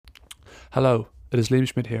Hello, it is Liam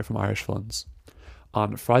Schmidt here from Irish Funds.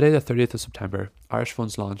 On Friday, the 30th of September, Irish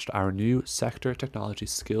Funds launched our new Sector Technology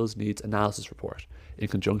Skills Needs Analysis Report in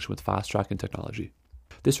conjunction with Fast Tracking Technology.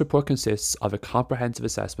 This report consists of a comprehensive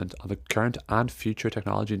assessment of the current and future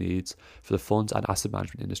technology needs for the funds and asset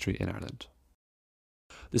management industry in Ireland.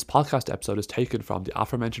 This podcast episode is taken from the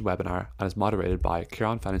aforementioned webinar and is moderated by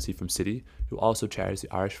Kieran Fennessy from Citi, who also chairs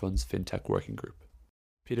the Irish Funds FinTech Working Group.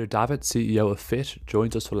 Peter Davitt, CEO of FIT,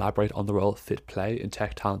 joins us to elaborate on the role FIT play in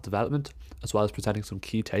tech talent development, as well as presenting some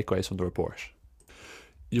key takeaways from the report.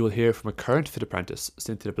 You will hear from a current FIT apprentice,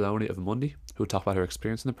 Cynthia Bologna of Mundi, who will talk about her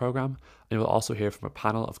experience in the programme, and you will also hear from a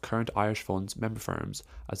panel of current Irish Funds member firms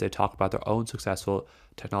as they talk about their own successful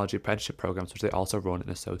technology apprenticeship programmes, which they also run in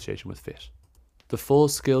association with FIT. The full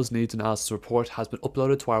Skills Needs Analysis report has been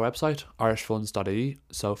uploaded to our website, irishfunds.ie,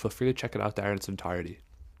 so feel free to check it out there in its entirety.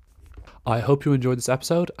 I hope you enjoyed this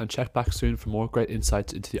episode and check back soon for more great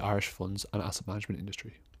insights into the Irish funds and asset management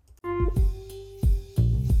industry.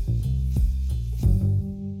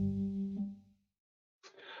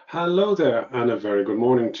 Hello there and a very good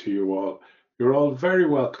morning to you all. You're all very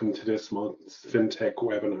welcome to this month's FinTech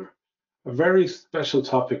webinar. A very special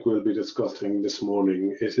topic we'll be discussing this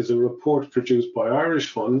morning. It is a report produced by Irish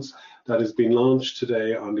Funds that has been launched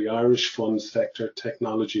today on the Irish Funds Sector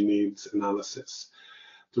Technology Needs Analysis.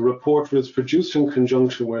 The report was produced in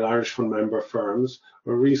conjunction with Irish Fund member firms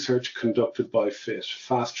with research conducted by FIT,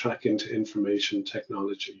 Fast Track into Information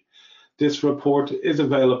Technology. This report is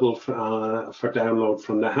available for download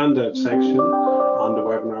from the handout section on the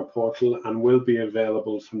webinar portal and will be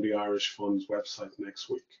available from the Irish Funds website next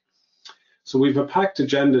week. So we've a packed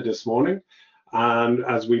agenda this morning, and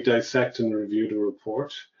as we dissect and review the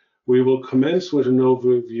report, we will commence with an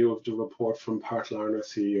overview of the report from Pat Larner,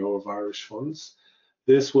 CEO of Irish Funds.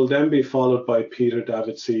 This will then be followed by Peter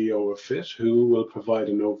Davitt, CEO of FIT, who will provide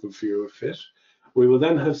an overview of FIT. We will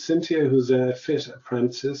then have Cynthia, who's a FIT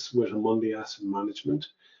apprentice with Mundi Asset Management.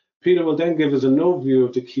 Peter will then give us an overview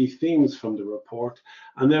of the key themes from the report,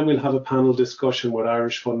 and then we'll have a panel discussion with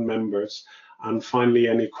Irish Fund members, and finally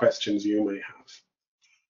any questions you may have.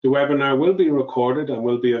 The webinar will be recorded and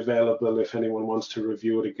will be available if anyone wants to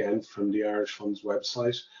review it again from the Irish Funds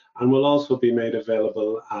website, and will also be made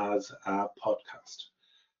available as a podcast.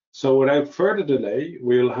 So without further delay,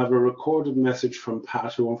 we'll have a recorded message from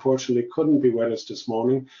Pat, who unfortunately couldn't be with us this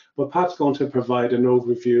morning, but Pat's going to provide an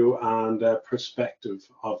overview and a perspective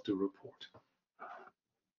of the report.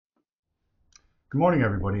 Good morning,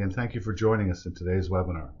 everybody, and thank you for joining us in today's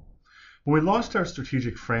webinar. When we launched our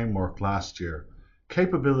strategic framework last year,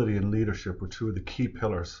 capability and leadership were two of the key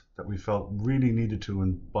pillars that we felt really needed to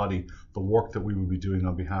embody the work that we will be doing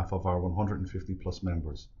on behalf of our 150 plus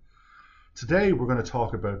members. Today, we're going to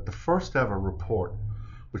talk about the first ever report,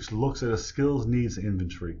 which looks at a skills needs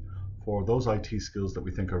inventory for those IT skills that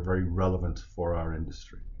we think are very relevant for our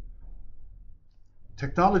industry.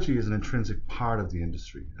 Technology is an intrinsic part of the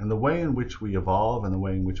industry, and the way in which we evolve and the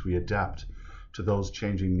way in which we adapt to those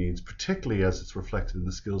changing needs, particularly as it's reflected in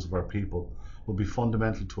the skills of our people, will be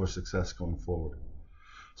fundamental to our success going forward.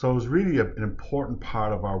 So it was really an important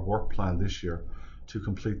part of our work plan this year to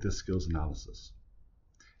complete this skills analysis.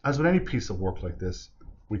 As with any piece of work like this,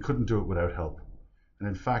 we couldn't do it without help. And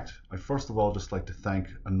in fact, I'd first of all just like to thank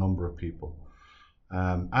a number of people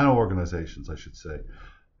and organizations, I should say.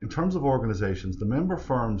 In terms of organizations, the member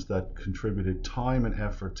firms that contributed time and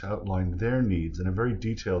effort to outline their needs in a very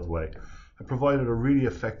detailed way have provided a really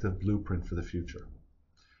effective blueprint for the future.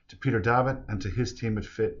 To Peter Davitt and to his team at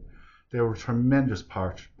FIT, they were tremendous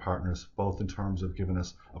partners, both in terms of giving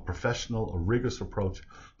us a professional, a rigorous approach,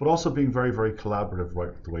 but also being very, very collaborative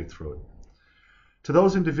right the way through it. To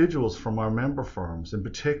those individuals from our member firms, in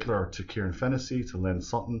particular to Kieran Fennessy, to Len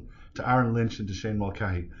Sutton, to Aaron Lynch and to Shane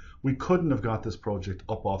Mulcahy, we couldn't have got this project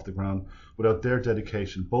up off the ground without their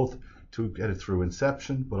dedication, both to get it through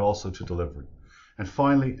inception, but also to delivery. And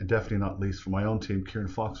finally, and definitely not least, for my own team, Kieran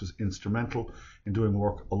Fox was instrumental in doing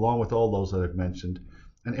work along with all those that I've mentioned,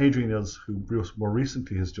 and Adrian Ills, who more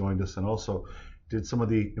recently has joined us and also did some of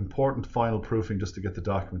the important final proofing just to get the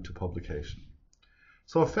document to publication.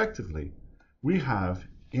 So effectively, we have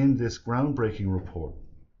in this groundbreaking report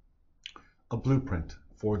a blueprint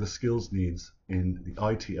for the skills needs in the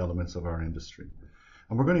IT elements of our industry.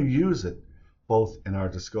 And we're going to use it both in our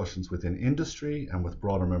discussions within industry and with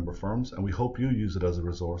broader member firms, and we hope you use it as a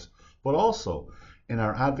resource, but also in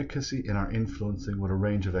our advocacy, in our influencing with a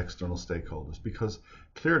range of external stakeholders, because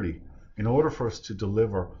clearly, in order for us to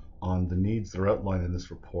deliver on the needs that are outlined in this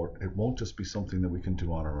report, it won't just be something that we can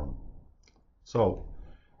do on our own. So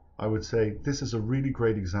I would say this is a really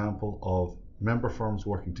great example of member firms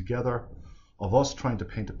working together of us trying to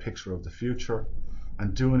paint a picture of the future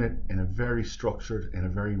and doing it in a very structured, in a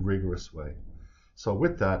very rigorous way. So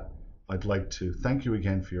with that, I'd like to thank you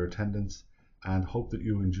again for your attendance and hope that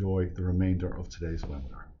you enjoy the remainder of today's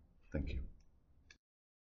webinar. Thank you.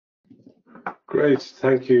 Great,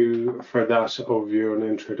 thank you for that overview and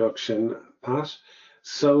introduction, Pat.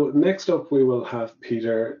 So next up we will have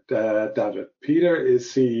Peter Davitt. Peter is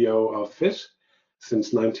CEO of FIT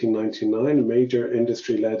since 1999, a major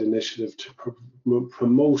industry-led initiative to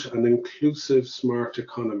promote an inclusive smart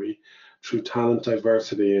economy through talent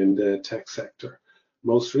diversity in the tech sector.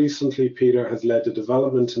 Most recently, Peter has led the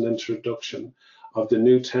development and introduction of the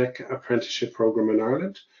new tech apprenticeship program in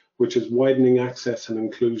Ireland, which is widening access and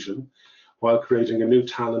inclusion while creating a new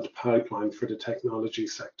talent pipeline for the technology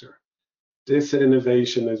sector. This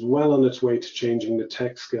innovation is well on its way to changing the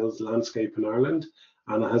tech skills landscape in Ireland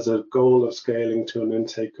and has a goal of scaling to an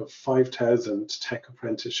intake of 5,000 tech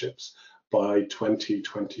apprenticeships by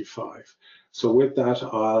 2025. So with that,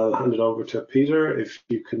 I'll hand it over to Peter. If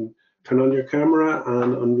you can turn on your camera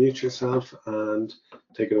and unmute yourself and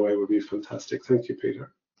take it away would be fantastic. Thank you,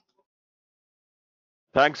 Peter.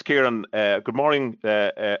 Thanks, Kieran. Good morning,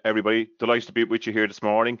 everybody. Delighted to be with you here this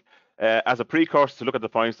morning. As a precursor to look at the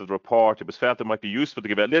findings of the report, it was felt it might be useful to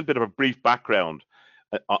give a little bit of a brief background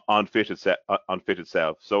on FIT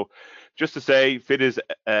itself. So just to say, FIT is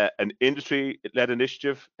an industry-led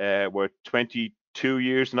initiative. We're 22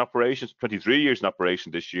 years in operations, 23 years in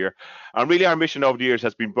operation this year. And really our mission over the years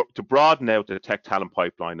has been to broaden out the tech talent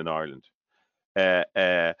pipeline in Ireland.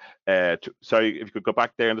 Sorry, if you could go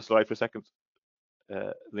back there on the slide for a second.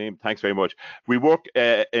 Liam, thanks very much. We work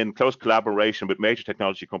in close collaboration with major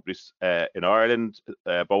technology companies in Ireland,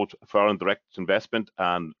 both foreign direct investment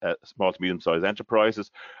and small to medium-sized enterprises.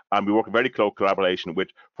 And we work in very close collaboration with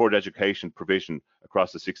further education provision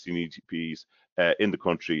across the 16 ETPs in the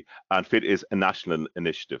country. And FIT is a national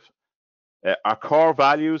initiative. Our core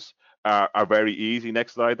values are very easy.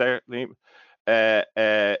 Next slide there, Liam.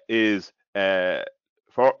 Is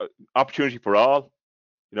for opportunity for all.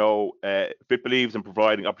 You know, FIT believes in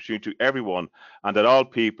providing opportunity to everyone and that all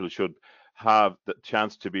people should have the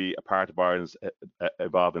chance to be a part of Ireland's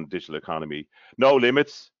evolving digital economy. No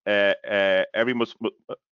limits. Everyone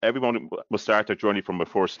must start their journey from a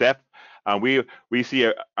first step. And we see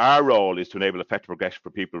our role is to enable effective progression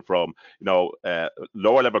for people from, you know,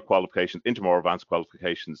 lower level qualifications into more advanced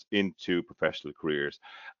qualifications into professional careers.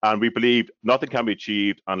 And we believe nothing can be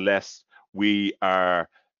achieved unless we are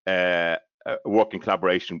work in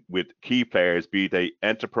collaboration with key players, be they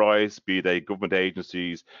enterprise, be they government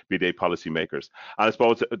agencies, be they policymakers. And I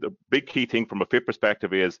suppose the big key thing from a FIT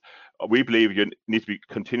perspective is we believe you need to be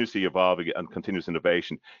continuously evolving and continuous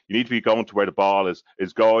innovation. You need to be going to where the ball is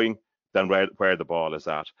going than where the ball is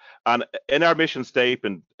at. And in our mission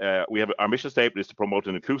statement, our mission statement is to promote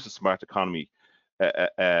an inclusive smart economy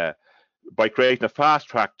by creating a fast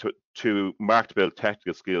track to marketable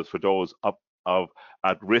technical skills for those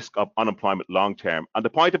at risk of unemployment long term. And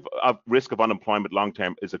the point of risk of unemployment long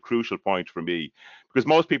term is a crucial point for me, because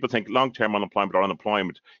most people think long term unemployment or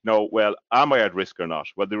unemployment, you know, well, am I at risk or not?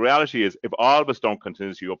 Well, the reality is if all of us don't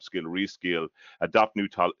continuously upskill, reskill, adopt new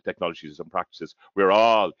technologies and practices, we're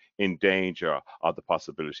all in danger of the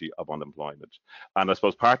possibility of unemployment. And I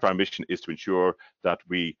suppose part of our mission is to ensure that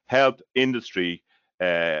we help industry,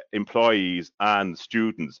 employees and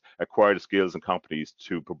students acquire the skills and competencies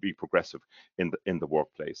to be progressive in the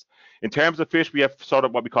workplace. In terms of FIT, we have sort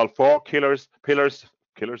of what we call four pillars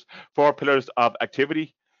of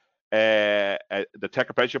activity. The Tech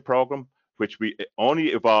Apprenticeship Program, which we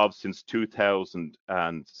only evolved since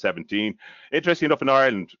 2017. Interesting enough, in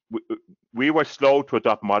Ireland, we were slow to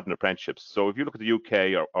adopt modern apprenticeships. So if you look at the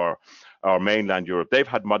UK or mainland Europe, they've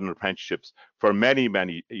had modern apprenticeships for many,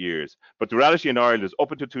 many years. But the reality in Ireland is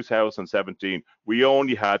up until 2017, we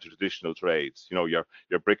only had the traditional trades, you know, your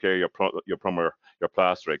bricklayer, your plumber, your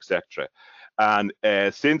plasterer, etc. And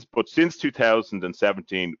since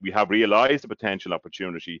 2017, we have realised the potential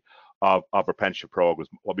opportunity of apprenticeship programs,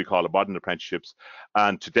 what we call modern apprenticeships.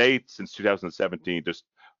 And to date, since 2017, there's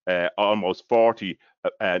almost 40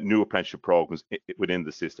 new apprenticeship programs within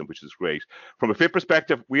the system, which is great. From a FIT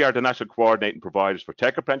perspective, we are the national coordinating providers for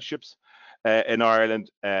tech apprenticeships in Ireland,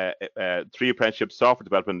 3 apprenticeships, software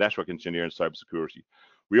development, network engineering, and cybersecurity.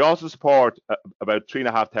 We also support about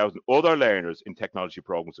 3,500 other learners in technology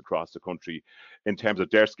programs across the country in terms of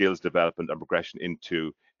their skills development and progression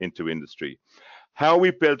into industry. How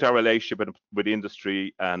we built our relationship with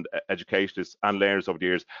industry and educationists and learners over the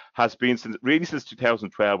years has been since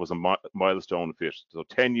 2012 was a milestone of FIT. So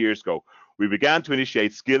 10 years ago, we began to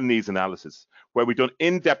initiate skill needs analysis, where we've done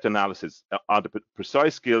in-depth analysis on the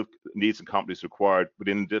precise skill needs and competencies required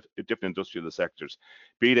within different industrial sectors,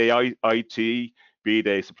 be they IT, be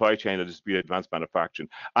they supply chain, or just be advanced manufacturing,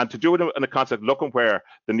 and to do it in a concept looking where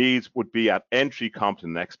the needs would be at entry, competent,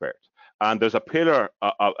 and expert. And there's a pillar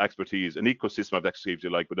of expertise, an ecosystem of expertise, if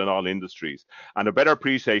you like, within all industries. And a better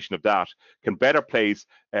appreciation of that can better place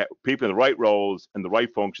people in the right roles and the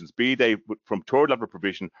right functions, be they from third level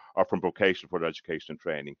provision or from vocational further education and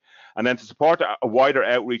training. And then to support a wider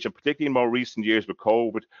outreach, and particularly in more recent years with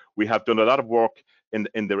COVID, we have done a lot of work in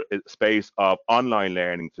the space of online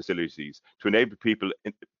learning facilities to enable people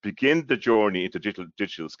begin the journey into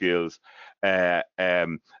digital skills. And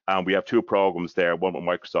we have two programs there, one with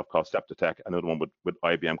Microsoft called Step to Tech, another one with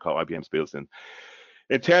IBM called IBM Skills In.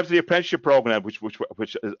 In terms of the apprenticeship program, which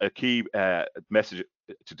is a key message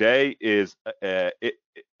today, is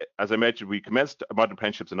as I mentioned, we commenced modern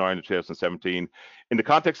apprenticeships in Ireland in 2017. In the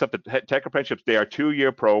context of the tech apprenticeships, they are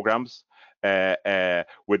 2-year programs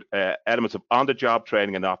with elements of on-the-job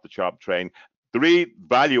training and off-the-job training. The real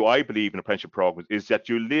value, I believe, in apprenticeship programs is that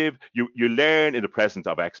you learn in the presence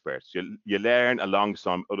of experts. You learn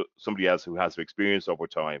alongside somebody else who has experience over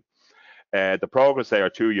time. The programs, they are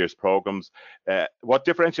 2 years programs. What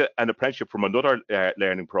differentiates an apprenticeship from another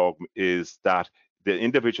learning program is that the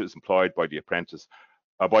individual is employed by the apprentice,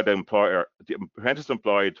 by the employer. The apprentice is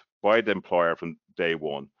employed by the employer from day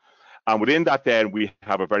one. And within that, then, we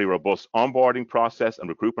have a very robust onboarding process and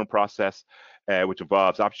recruitment process, which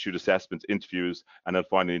involves aptitude assessments, interviews, and then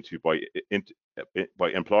final interview by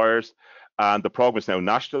employers. And the program is now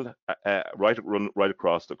national, run right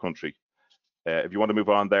across the country. If you want to move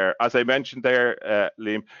on there, as I mentioned there,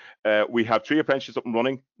 Liam, we have 3 apprenticeships up and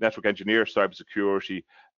running: network engineer, cybersecurity,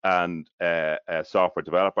 and software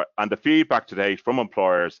developer. And the feedback today from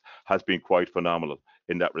employers has been quite phenomenal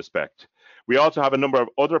in that respect. We also have a number of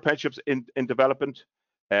other apprenticeships in development.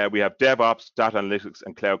 We have DevOps, data analytics,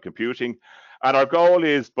 and cloud computing. And our goal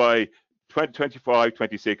is by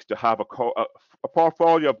 2025-26 to have a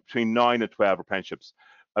portfolio of between 9 and 12 apprenticeships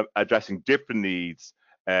addressing different needs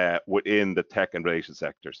within the tech and related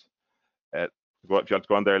sectors. If you want to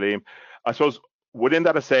go on there, Liam. I suppose within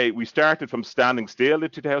that, I say we started from standing still in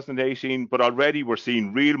 2018, but already we're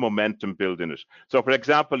seeing real momentum build in it. So, for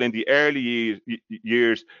example, in the early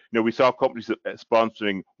years, we saw companies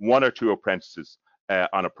sponsoring 1 or 2 apprentices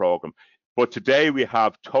on a program. But today we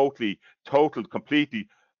have completely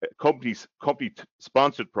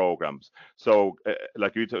company-sponsored programs. So,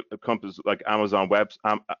 like companies like Amazon Web,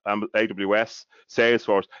 AWS,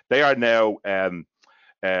 Salesforce, they are now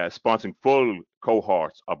sponsoring full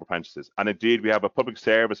cohorts of apprentices. And indeed, we have a public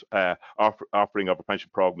service offering of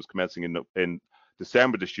apprenticeship programs commencing in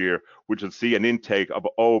December this year, which will see an intake of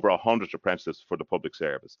over 100 apprentices for the public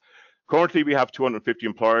service. Currently, we have 250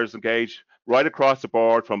 employers engaged right across the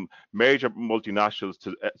board, from major multinationals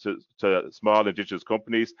to small indigenous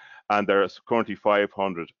companies, and there's currently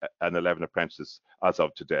 511 apprentices as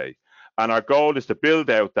of today. And our goal is to build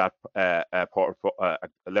out that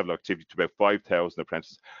level of activity to about 5,000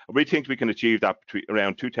 apprentices. And we think we can achieve that between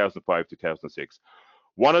around 2005 to 2006.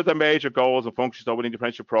 One of the major goals and functions of within the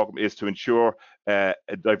apprenticeship program is to ensure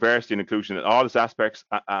diversity and inclusion in all its aspects,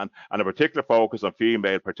 and a particular focus on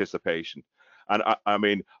female participation. And I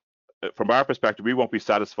mean, from our perspective, we won't be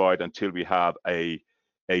satisfied until we have a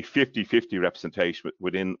 50-50 representation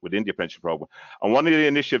within the apprenticeship program. And one of the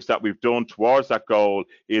initiatives that we've done towards that goal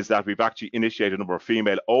is that we've actually initiated a number of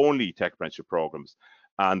female-only tech apprenticeship programs,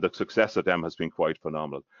 and the success of them has been quite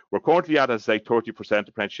phenomenal. We're currently at, as I say, 30%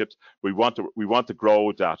 apprenticeships. We want to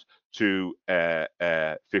grow that to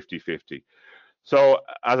 50-50. So,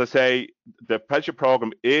 as I say, the apprenticeship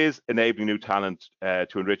program is enabling new talent to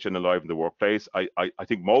enrich and enliven the workplace. I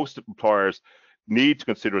think most employers need to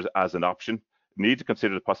consider it as an option, need to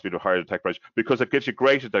consider the possibility of hiring a tech apprentice, because it gives you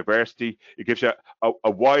greater diversity. It gives you a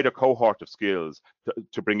wider cohort of skills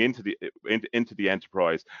to bring into the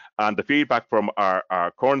enterprise. And the feedback from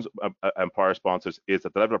our current employer sponsors is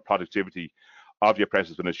that the level of productivity of the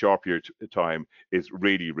apprentices in a short period of time is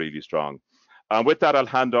really, really strong. And with that, I'll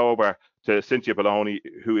hand over to Cynthia Belloni,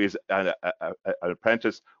 who is an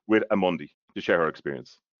apprentice with Amundi, to share her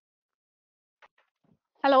experience.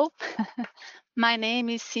 Hello, my name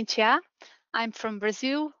is Cynthia. I'm from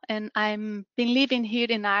Brazil, and I've been living here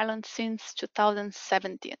in Ireland since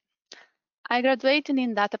 2017. I graduated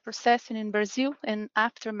in data processing in Brazil, and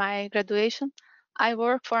after my graduation, I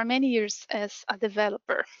worked for many years as a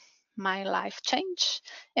developer. My life changed,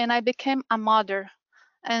 and I became a mother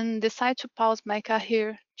and decided to pause my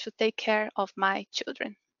career to take care of my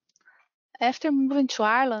children. After moving to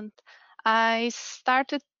Ireland, I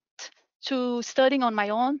started to studying on my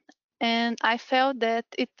own, and I felt that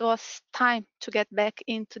it was time to get back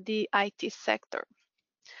into the IT sector.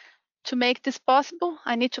 To make this possible,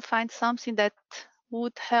 I need to find something that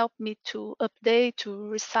would help me to update, to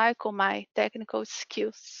recycle my technical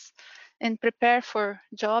skills and prepare for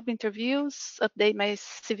job interviews, update my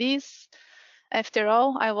CVs. After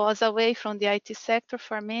all, I was away from the IT sector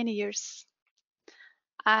for many years.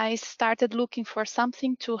 I started looking for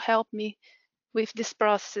something to help me with this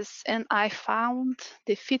process, and I found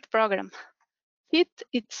the FIT program. FIT,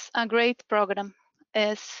 it's a great program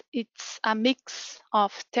as it's a mix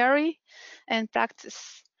of theory and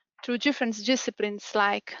practice through different disciplines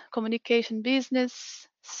like communication business,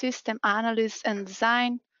 system analysis and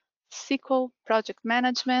design, SQL, project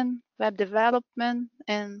management, web development,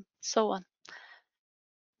 and so on.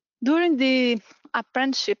 During the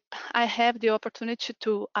apprenticeship, I have the opportunity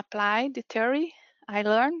to apply the theory I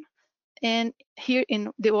learned, and here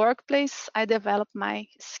in the workplace, I develop my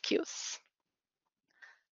skills.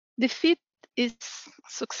 The FIT is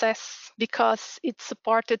success because it's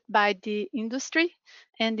supported by the industry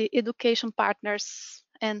and the education partners.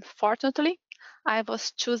 And fortunately, I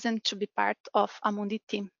was chosen to be part of Amundi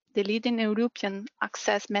team, the leading European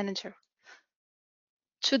access manager.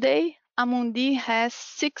 Today, Amundi has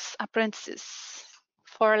 6 apprentices,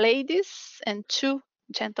 4 ladies and 2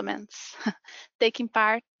 gentlemen taking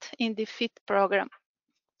part in the FIT program.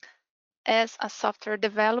 As a software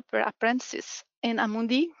developer apprentice in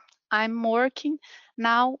Amundi, I'm working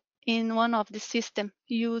now in one of the systems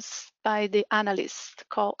used by the analysts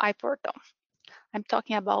called iPortal. I'm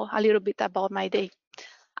talking about a little bit about my day.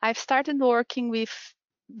 I've started working with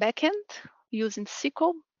backend using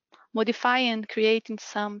SQL, modifying and creating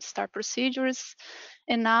some start procedures,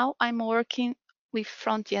 and now I'm working with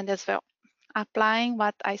front-end as well, applying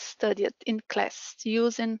what I studied in class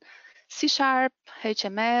using C#,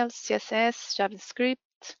 HTML, CSS, JavaScript.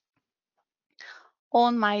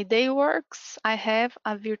 On my day works, I have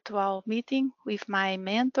a virtual meeting with my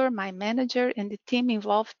mentor, my manager, and the team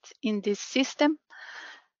involved in this system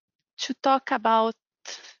to talk about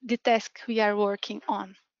the task we are working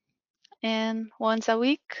on. And once a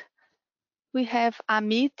week, we have a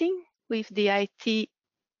meeting with the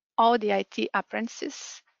all the IT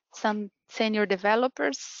apprentices, some senior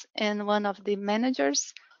developers, and one of the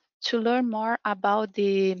managers to learn more about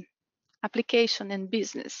the application and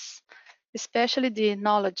business, especially the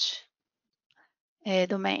knowledge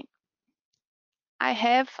domain. I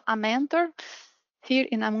have a mentor here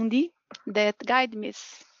in Amundi that guides me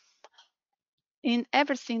in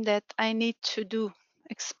everything that I need to do,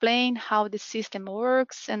 explain how the system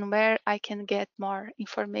works and where I can get more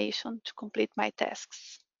information to complete my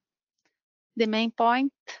tasks. The main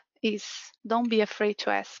point is don't be afraid to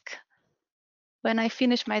ask. When I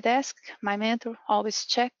finish my task, my mentor always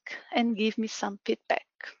check and give me some feedback.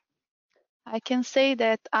 I can say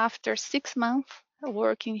that after 6 months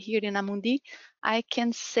working here in Amundi, I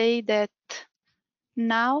can say that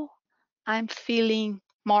now I'm feeling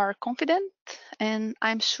more confident and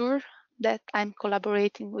I'm sure that I'm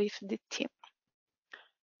collaborating with the team.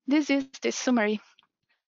 This is the summary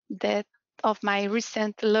of my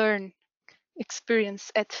recent learn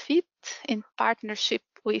experience at FIT in partnership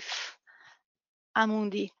with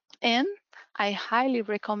Amundi, and I highly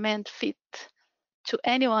recommend FIT to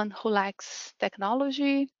anyone who likes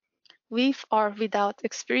technology with or without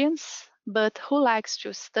experience, but who likes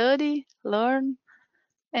to study, learn,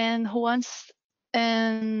 and who wants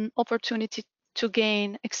an opportunity to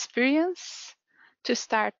gain experience to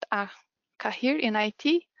start a career in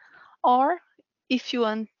IT, or if you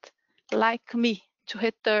want, like me, to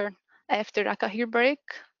return after a career break,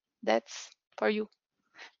 that's for you.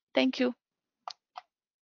 Thank you.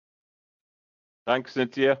 Thanks,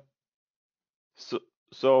 Cynthia.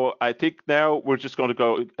 So I think now we're just going to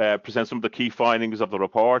go present some of the key findings of the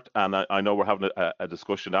report, and I know we're having a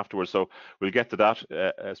discussion afterwards, so we'll get to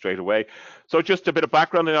that straight away. So just a bit of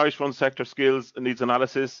background in Irish Fund sector skills needs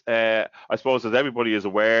analysis. I suppose, as everybody is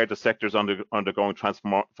aware, the sector is undergoing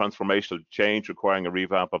transformational change, requiring a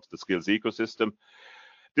revamp of the skills ecosystem.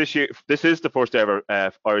 This is the first ever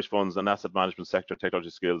Irish Funds and Asset Management Sector Technology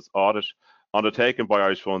Skills Audit, undertaken by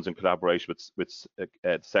Irish Funds in collaboration with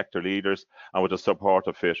sector leaders and with the support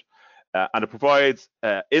of FIT. And it provides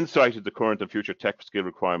insight into the current and future tech skill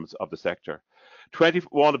requirements of the sector.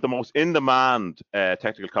 21 of the most in-demand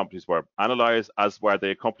technical companies were analysed, as were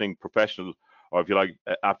the accompanying professional, or if you like,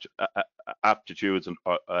 aptitudes and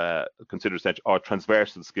considered essential, or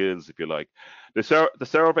transversal skills, if you like. The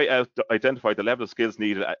survey identified the level of skills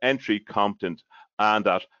needed at entry, competent, and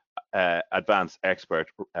at advanced expert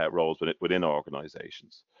roles within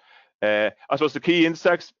organisations. I suppose the key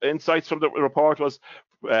insights from the report was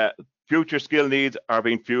future skill needs are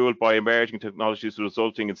being fueled by emerging technologies,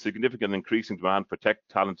 resulting in significant increasing demand for tech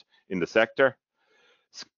talent in the sector.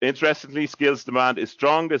 Interestingly, skills demand is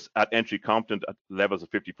strongest at entry competent at levels of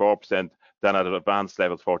 54% than at advanced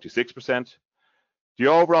levels 46%. The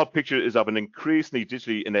overall picture is of an increasingly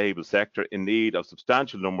digitally enabled sector in need of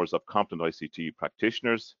substantial numbers of competent ICT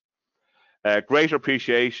practitioners. Greater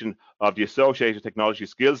appreciation of the associated technology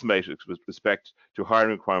skills matrix with respect to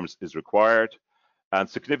hiring requirements is required, and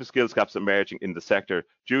significant skills gaps emerging in the sector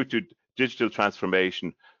due to digital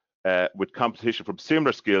transformation, with competition from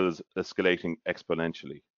similar skills escalating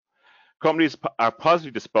exponentially. Companies are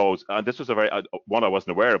positively disposed, and this was a very one I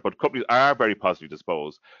wasn't aware of, but companies are very positively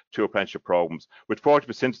disposed to apprenticeship programs, with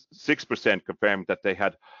 46% confirming that they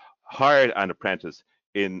had hired an apprentice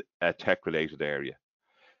in a tech-related area.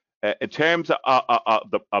 In terms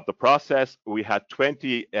of the process, we had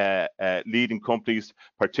 20 leading companies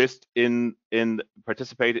participate in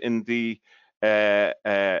the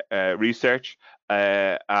research,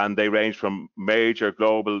 and they range from major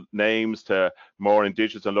global names to more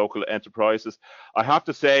indigenous and local enterprises. I have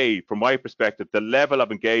to say, from my perspective, the level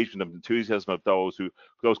of engagement and enthusiasm of those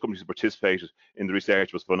companies who participated in the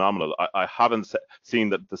research was phenomenal. I haven't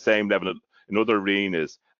seen the same level in other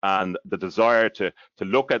arenas, and the desire to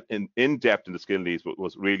look at in depth in the skill needs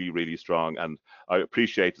was really, really strong. And I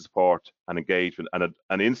appreciate the support and engagement and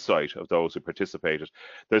an insight of those who participated.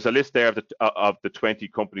 There's a list there of the 20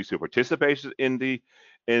 companies who participated in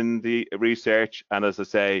the research, and as I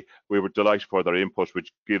say, we were delighted for their input,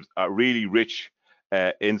 which gives a really rich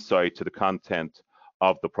insight to the content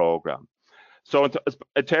of the program. So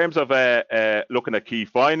in terms of looking at key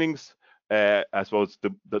findings, I suppose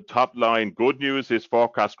the top line good news is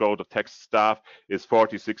forecast growth of tech staff is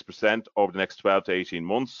 46% over the next 12 to 18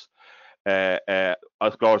 months.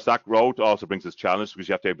 Of course, that growth also brings us challenges because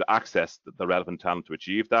you have to be able to access the relevant talent to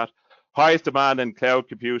achieve that. Highest demand in cloud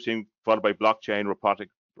computing, followed by blockchain,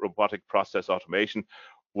 robotic process automation.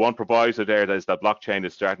 One proviso there is that blockchain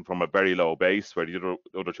is starting from a very low base, where the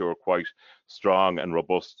other two are quite strong and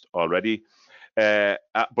robust already.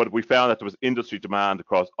 But we found that there was industry demand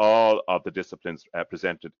across all of the disciplines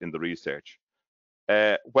presented in the research.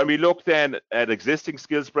 When we look then at existing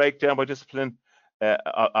skills breakdown by discipline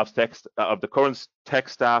of the current tech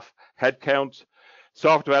staff headcount,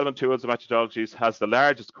 software development tools and methodologies has the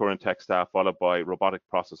largest current tech staff, followed by robotic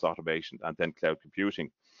process automation and then cloud computing.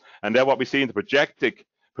 And then what we see in the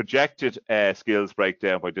projected skills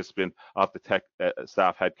breakdown by discipline of the tech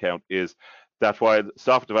staff headcount is that while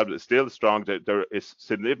software development is still strong, there is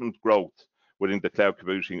significant growth within the cloud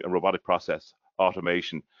computing and robotic process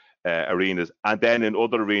automation arenas, and then in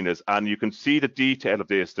other arenas. And you can see the detail of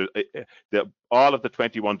this. All of the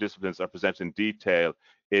 21 disciplines are presented in detail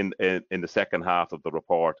in the second half of the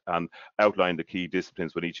report and outline the key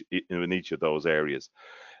disciplines in each of those areas.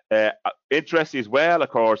 Interesting as well, of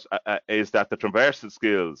course, is that the transversal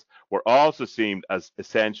skills were also seen as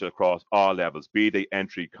essential across all levels, be they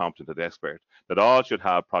entry, competent, and expert, that all should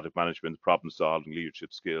have project management, problem solving,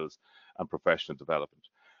 leadership skills, and professional development.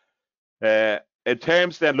 In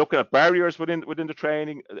terms then looking at barriers within the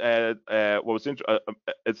training,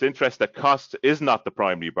 it's interesting that cost is not the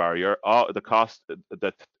primary barrier.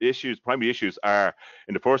 Primary issues are,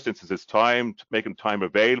 in the first instance, is time, making time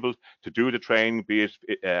available to do the training, be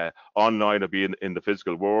it online or be in the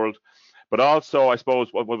physical world. But also, I suppose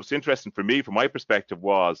what was interesting for me, from my perspective,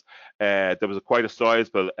 was there was quite a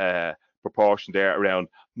sizable proportion there around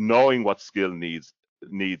knowing what skill needs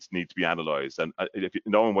to be analysed, and if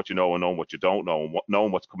knowing what you know and knowing what you don't know, and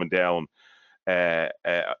knowing what's coming down,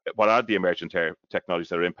 what are the emerging technologies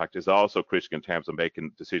that are impact is also critical in terms of making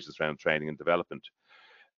decisions around training and development.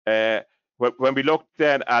 When we look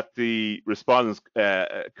then at the respondents'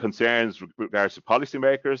 concerns with regards to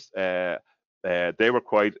policymakers, they were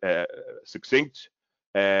quite succinct.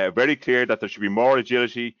 Very clear that there should be more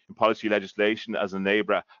agility in policy legislation as an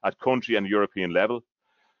enabler at country and European level.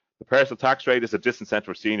 The personal tax rate is a disincentive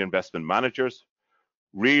for senior investment managers.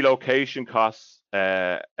 Relocation costs,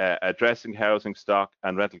 addressing housing stock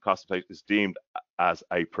and rental cost is deemed as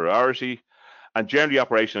a priority. And generally,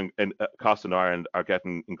 operation costs in Ireland are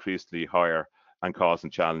getting increasingly higher and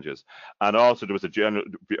causing challenges. And also, there was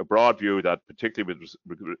a broad view that, particularly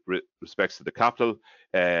with respects to the capital,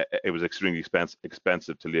 it was extremely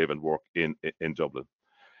expensive to live and work in Dublin.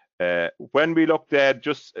 When we looked at,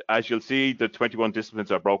 just as you'll see, the 21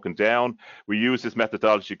 disciplines are broken down. We use this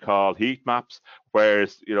methodology called heat maps,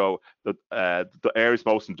 whereas the areas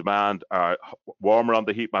most in demand are warmer on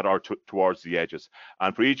the heat map or towards the edges.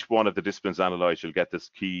 And for each one of the disciplines analysed, you'll get this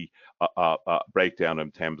key breakdown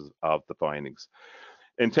in terms of the findings.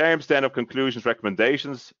 In terms then of conclusions,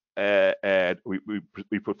 recommendations,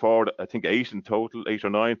 we put forward, I think, 8 in total, 8 or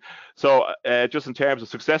 9. So just in terms of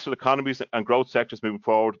successful economies and growth sectors moving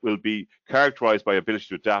forward will be characterised by ability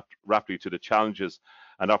to adapt rapidly to the challenges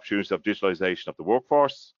and opportunities of digitalisation of the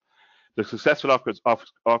workforce. The successful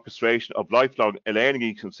orchestration of lifelong learning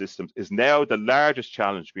ecosystems is now the largest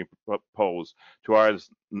challenge being posed to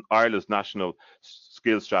Ireland's national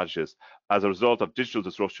skills strategies as a result of digital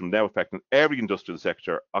disruption now affecting every industrial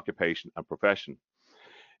sector, occupation and profession.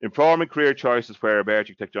 Informing career choices where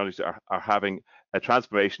emerging technologies are having a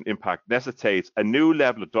transformation impact necessitates a new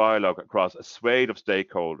level of dialogue across a swathe of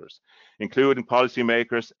stakeholders, including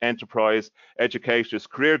policymakers, enterprise, educators,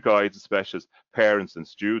 career guides and specialists, parents and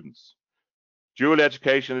students. Dual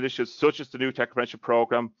education initiatives such as the New Tech Apprenticeship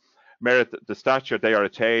Programme merit the stature they are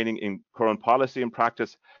attaining in current policy and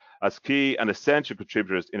practice as key and essential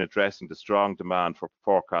contributors in addressing the strong demand for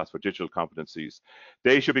forecasts for digital competencies.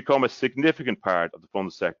 They should become a significant part of the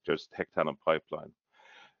fund sector's tech talent pipeline.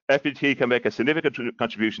 FET can make a significant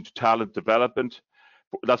contribution to talent development.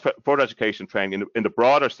 That's further education training in the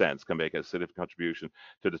broader sense can make a significant contribution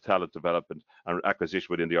to the talent development and acquisition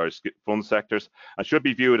within the Irish fund sectors and should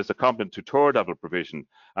be viewed as a complement to third level provision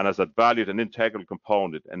and as a valued and integral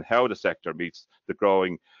component in how the sector meets the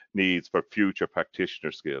growing needs for future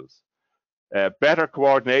practitioner skills. Better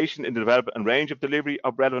coordination in the development and range of delivery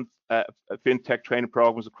of relevant fintech training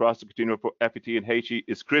programs across the continuum for FET and HE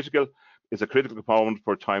is a critical component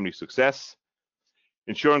for timely success.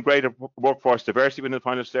 Ensuring greater workforce diversity within the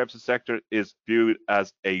financial services sector is viewed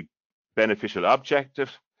as a beneficial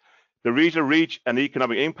objective. The regional reach and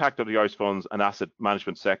economic impact of the Irish funds and asset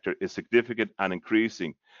management sector is significant and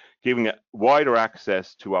increasing, giving wider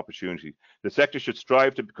access to opportunity. The sector should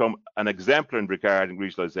strive to become an exemplar in regarding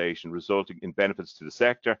regionalisation, resulting in benefits to the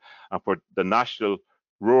sector and for the national,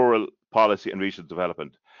 rural policy and regional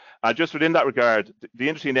development. And just within that regard, the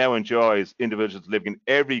industry now enjoys individuals living in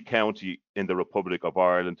every county in the Republic of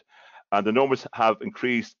Ireland, and the numbers have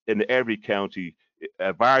increased in every county,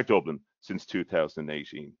 bar Dublin, since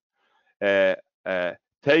 2018.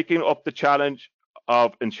 Taking up the challenge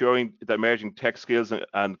of ensuring that emerging tech skills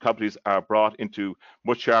and companies are brought into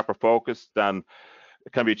much sharper focus than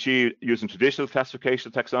can be achieved using traditional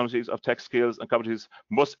classification taxonomies of tech skills and companies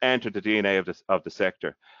must enter the DNA of the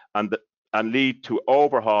sector and lead to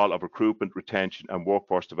overhaul of recruitment, retention and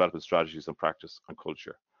workforce development strategies and practice and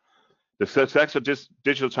culture. The successful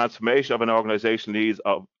digital transformation of an organization the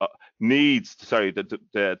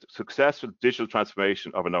successful digital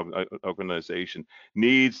transformation of an organization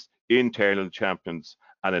needs internal champions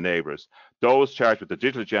and enablers. Those charged with the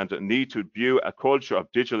digital agenda need to view a culture of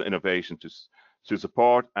digital innovation to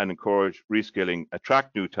support and encourage reskilling,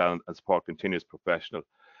 attract new talent and support continuous professional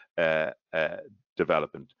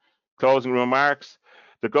development. Closing remarks.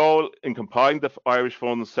 The goal in compiling the Irish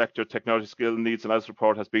Funds Sector Technology Skill Needs Analysis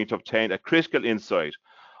Report has been to obtain a critical insight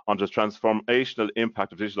on the transformational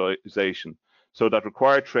impact of digitalisation so that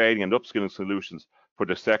required training and upskilling solutions for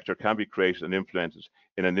the sector can be created and implemented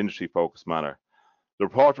in an industry-focused manner. The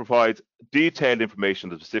report provides detailed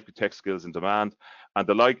information on the specific tech skills in demand and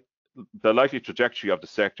the likely trajectory of the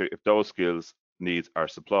sector if those skills needs are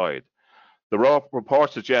supplied. The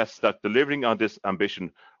report suggests that delivering on this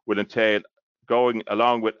ambition will entail going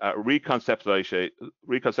along with a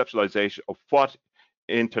reconceptualization of what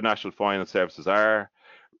international finance services are,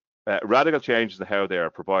 radical changes in how they are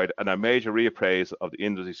provided, and a major reappraise of the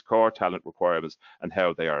industry's core talent requirements and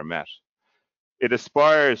how they are met.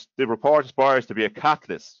 The report aspires to be a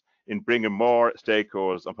catalyst in bringing more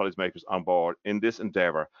stakeholders and policymakers on board in this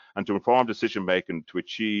endeavour and to inform decision making to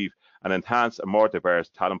achieve and enhance a more diverse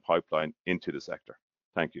talent pipeline into the sector.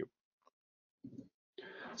 Thank you.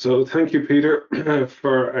 So thank you, Peter,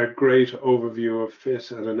 for a great overview of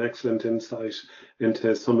FIT and an excellent insight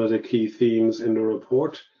into some of the key themes in the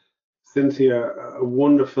report. Cynthia,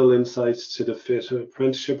 wonderful insights to the FIT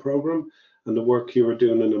apprenticeship programme and the work you were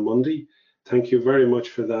doing on a Monday. Thank you very much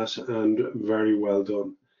for that and very well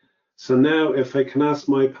done. So now if I can ask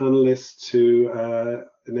my panelists to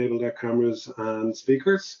enable their cameras and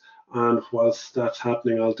speakers, and whilst that's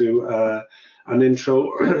happening, I'll do an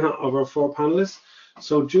intro of our 4 panelists.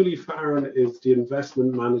 So Julie Farron is the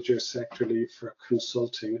Investment Manager Sector Lead for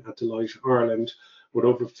Consulting at Deloitte Ireland with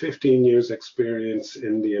over 15 years experience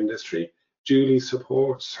in the industry. Julie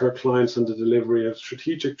supports her clients in the delivery of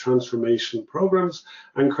strategic transformation programs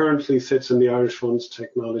and currently sits in the Irish Funds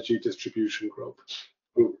Technology Distribution Group.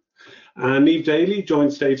 Niamh Daly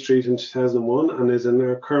joined State Street in 2001 and is in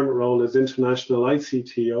her current role as International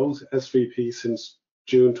ICTO SVP since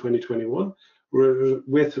June 2021,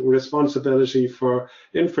 with responsibility for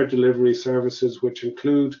infra delivery services, which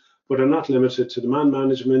include but are not limited to demand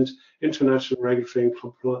management, international regulatory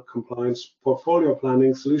and compliance, portfolio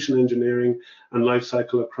planning, solution engineering, and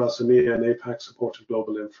lifecycle across EMEA and APAC supported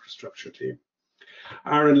global infrastructure team.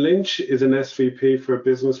 Aaron Lynch is an SVP for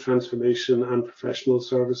Business Transformation and Professional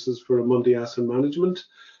Services for Amundi Asset Management.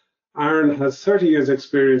 Aaron has 30 years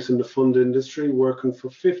experience in the fund industry, working for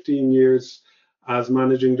 15 years as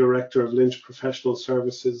Managing Director of Lynch Professional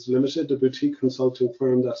Services Limited, a boutique consulting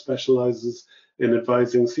firm that specializes in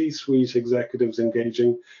advising C-suite executives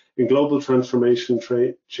engaging in global transformation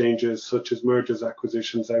changes such as mergers,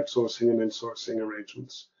 acquisitions, outsourcing and insourcing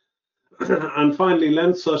arrangements. And finally,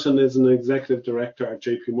 Len Sutton is an Executive Director at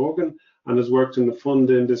JP Morgan and has worked in the fund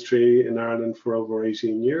industry in Ireland for over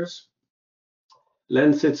 18 years.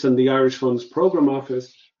 Len sits in the Irish Funds Programme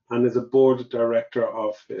Office and is a Board Director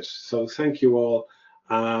of it. So thank you all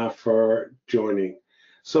for joining.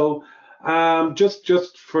 So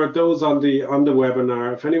just for those on the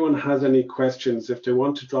webinar, if anyone has any questions, if they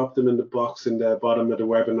want to drop them in the box in the bottom of the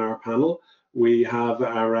webinar panel, we have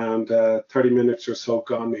around 30 minutes or so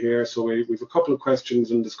gone here. So we've a couple of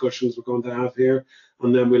questions and discussions we're going to have here,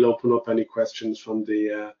 and then we'll open up any questions from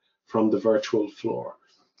the virtual floor.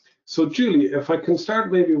 So Julie, if I can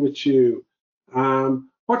start maybe with you,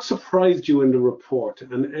 what surprised you in the report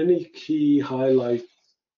and any key highlights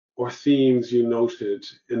or themes you noted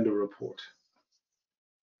in the report?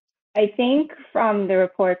 I think from the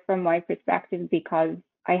report, from my perspective, because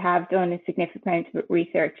I have done a significant amount of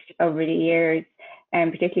research over the years,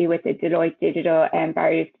 and particularly with the Deloitte Digital and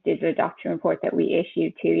Barriers to Digital Adoption report that we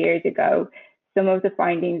issued 2 years ago, some of the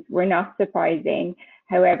findings were not surprising.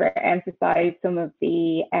 However, emphasize some of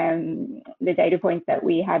the data points that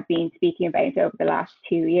we have been speaking about over the last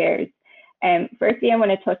 2 years. Firstly, I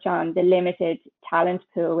want to touch on the limited talent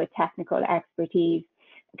pool with technical expertise.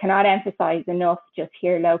 I cannot emphasize enough just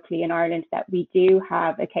here locally in Ireland that we do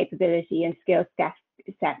have a capability and skill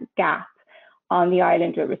set gap on the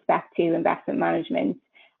island with respect to investment management.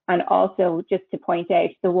 And also just to point out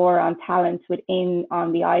the war on talent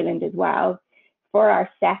on the island as well. For our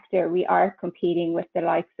sector, we are competing with the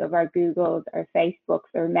likes of our Googles, our Facebooks,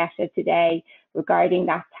 or Meta today regarding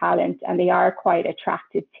that talent, and they are quite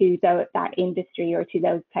attracted to that industry or to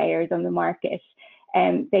those players on the market.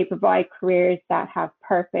 They provide careers that have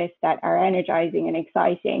purpose, that are energizing and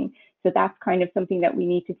exciting. So that's kind of something that we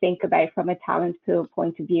need to think about from a talent pool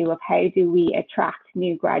point of view of how do we attract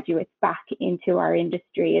new graduates back into our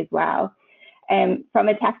industry as well. From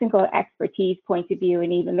a technical expertise point of view,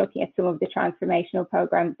 and even looking at some of the transformational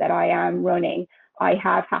programs that I am running, I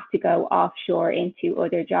have had to go offshore into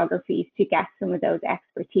other geographies to get some of those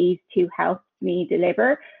expertise to help me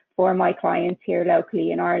deliver for my clients here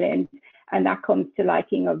locally in Ireland. And that comes to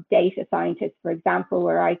liking of data scientists, for example,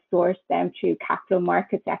 where I source them through capital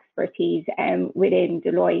markets expertise within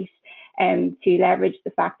Deloitte, to leverage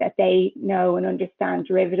the fact that they know and understand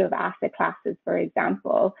derivative asset classes, for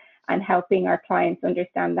example, and helping our clients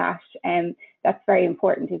understand that. That's very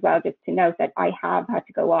important as well, just to note that I have had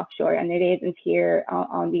to go offshore and it isn't here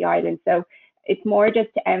on the island. So it's more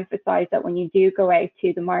just to emphasize that when you do go out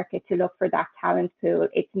to the market to look for that talent pool,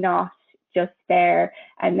 it's not just there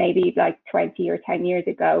and maybe like 20 or 10 years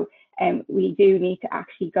ago. We do need to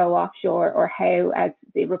actually go offshore, or how, as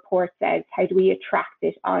the report says, how do we attract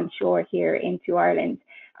it onshore here into Ireland?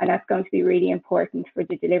 And that's going to be really important for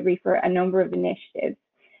the delivery for a number of initiatives.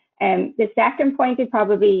 The second point I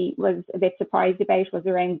probably was a bit surprised about was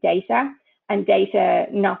around data, and data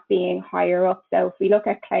not being higher up. So if we look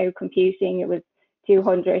at cloud computing, it was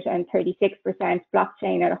 236%,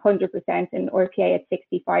 blockchain at 100%, and RPA at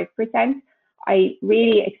 65%. I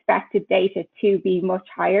really expected data to be much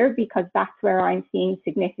higher because that's where I'm seeing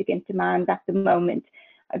significant demand at the moment.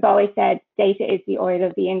 I've always said data is the oil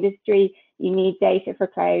of the industry. You need data for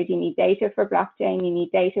cloud, you need data for blockchain, you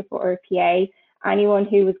need data for RPA. Anyone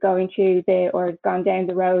who was going through or has gone down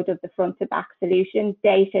the road of the front to back solution,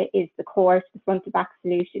 data is the core to the front to back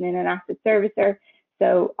solution in an asset servicer.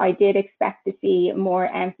 So I did expect to see more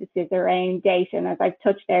emphasis around data. And as I've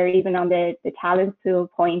touched there, even on the talent pool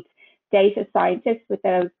point, data scientists with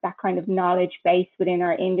that kind of knowledge base within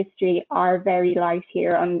our industry are very light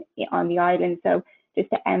here on the island. So just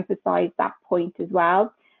to emphasize that point as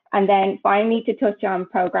well. And then finally, to touch on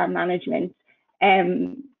program management,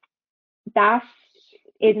 that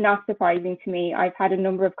is not surprising to me. I've had a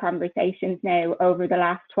number of conversations now over the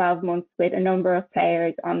last 12 months with a number of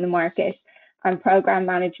players on the market, and program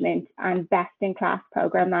management and best-in-class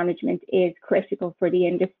program management is critical for the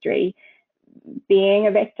industry. Being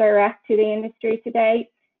a bit direct to the industry today,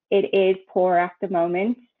 it is poor at the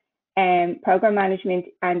moment. Program management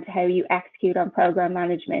and how you execute on program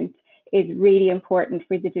management is really important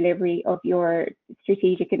for the delivery of your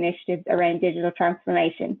strategic initiatives around digital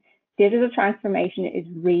transformation. Digital transformation is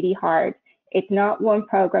really hard. It's not one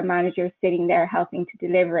program manager sitting there helping to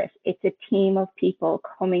deliver it. It's a team of people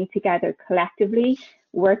coming together collectively,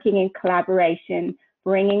 working in collaboration,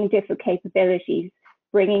 bringing different capabilities,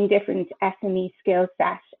 bringing different SME skill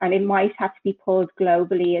sets, and it might have to be pulled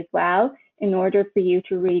globally as well in order for you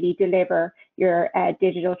to really deliver your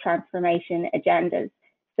digital transformation agendas.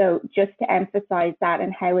 So just to emphasize that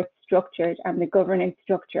and how it's structured and the governance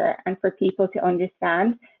structure, and for people to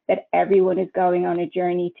understand that everyone is going on a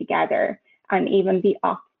journey together, and even the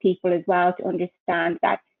ops people as well to understand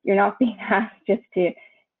that you're not being asked just to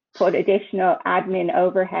put additional admin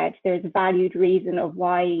overhead. There's a valued reason of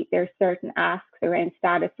why there's certain asks around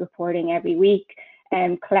status reporting every week,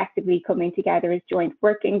 and collectively coming together as joint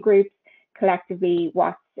working groups, collectively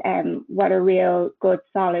what a real good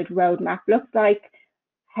solid roadmap looks like,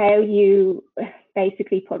 how you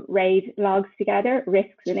basically put RAID logs together,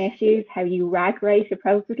 risks and issues, how you RAG rate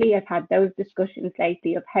appropriately. I've had those discussions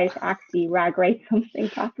lately of how to actually RAG rate something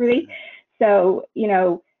properly. So, you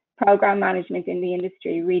know, program management in the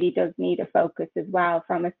industry really does need a focus as well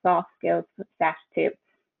from a soft skills set too.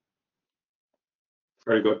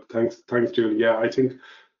 Very good. Thanks, Julie. Yeah, I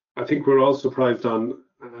think we're all surprised on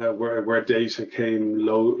where data came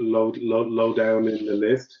low down in the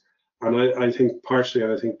list. And I think partially,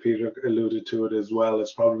 and I think Peter alluded to it as well,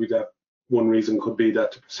 it's probably that one reason could be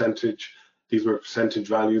that these were percentage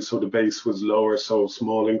values, so the base was lower, so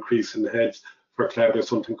small increase in the heads for cloud or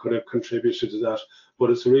something could have contributed to that. But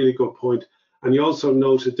it's a really good point. And you also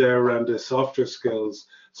noted there around the softer skills.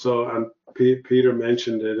 So, and Peter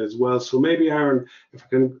mentioned it as well. So maybe Aaron, if I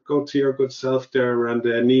can go to your good self there around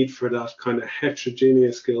the need for that kind of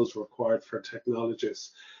heterogeneous skills required for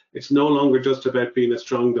technologists. It's no longer just about being a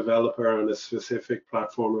strong developer on a specific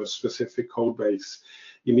platform or a specific code base.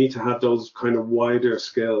 You need to have those kind of wider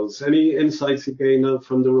skills. Any insights you gain out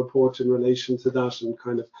from the report in relation to that and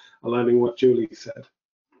kind of aligning what Julie said?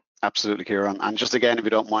 Absolutely, Kieran. And just again, if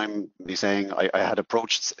you don't mind me saying, I had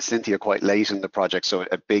approached Cynthia quite late in the project, so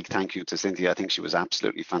a big thank you to Cynthia. I think she was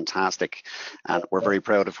absolutely fantastic, and we're very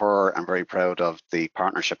proud of her and very proud of the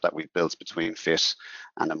partnership that we've built between FIT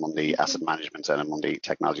and Amundi Asset Management and Amundi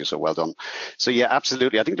Technology. So well done. So yeah,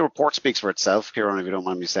 absolutely. I think the report speaks for itself, Kieran, if you don't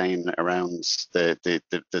mind me saying, around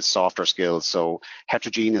the softer skills. So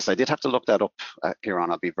heterogeneous, I did have to look that up,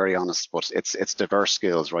 Kieran, I'll be very honest, but it's diverse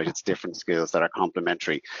skills, right? It's different skills that are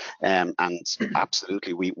complementary. And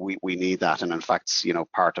absolutely, we need that. And in fact, you know,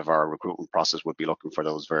 part of our recruitment process would be looking for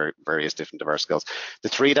those various different diverse skills. The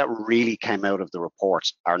three that really came out of the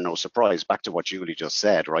report are no surprise, back to what Julie just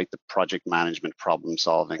said, right? The project management, problem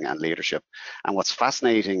solving and leadership. And what's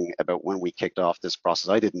fascinating about when we kicked off this process,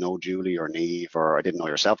 I didn't know Julie or Niamh, or I didn't know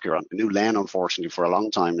yourself, Kieran. I knew Len, unfortunately, for a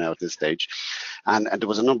long time now at this stage. And there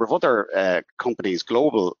was a number of other companies,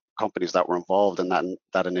 global companies, that were involved in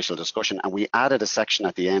that initial discussion, and we added a section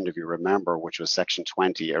at the end, if you remember, which was section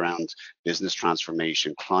 20, around business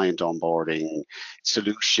transformation, client onboarding,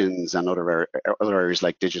 solutions, and other areas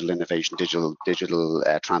like digital innovation, digital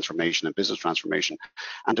transformation, and business transformation.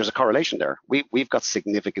 And there's a correlation there. We've got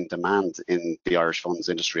significant demand in the Irish funds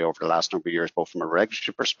industry over the last number of years, both from a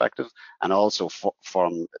regulatory perspective and also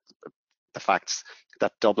from the facts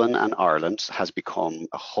that Dublin and Ireland has become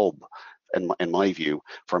a hub, in my view,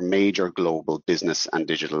 for major global business and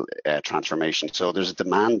digital transformation. So there's a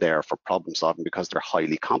demand there for problem solving because they're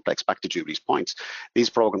highly complex. Back to Julie's points, these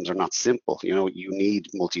programs are not simple. You know, you need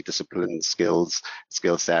multidisciplinary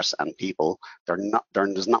skill sets and people.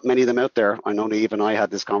 There's not many of them out there. I know even I had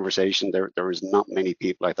this conversation. There is not many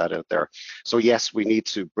people like that out there. So yes, we need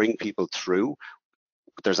to bring people through.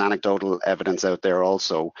 There's anecdotal evidence out there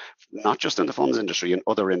also, not just in the funds industry, in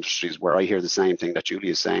other industries where I hear the same thing that Julie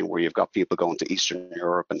is saying, where you've got people going to Eastern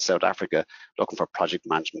Europe and South Africa looking for project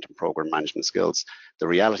management and program management skills. The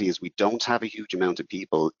reality is we don't have a huge amount of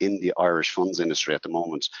people in the Irish funds industry at the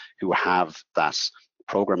moment who have that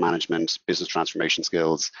program management, business transformation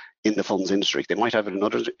skills, in the funds industry. They might have it in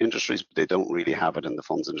other industries, but they don't really have it in the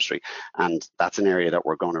funds industry. And that's an area that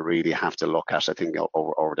we're going to really have to look at, I think,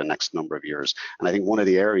 over the next number of years. And I think one of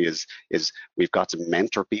the areas is we've got to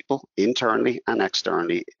mentor people internally and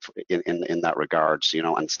externally in that regards, you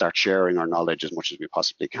know, and start sharing our knowledge as much as we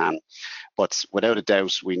possibly can. But without a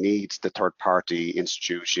doubt, we need the third-party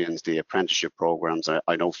institutions, the apprenticeship programs.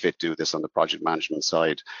 I know FIT do this on the project management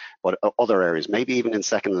side, but other areas, maybe even in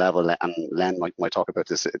second level, and Len might talk about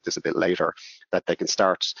this a bit later, that they can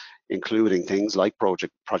start including things like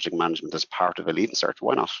project management as part of a leaving cert.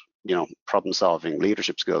 Why not? You know, problem solving,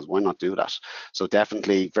 leadership skills, why not do that? So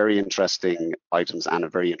definitely very interesting items and a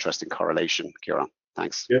very interesting correlation, Kieran.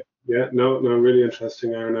 Thanks. Yeah, no, really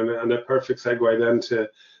interesting, Aaron, and a perfect segue then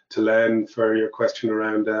to Len for your question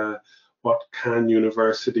around what can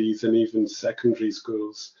universities and even secondary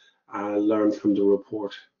schools learn from the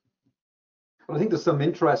report. Well, I think there's some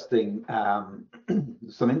interesting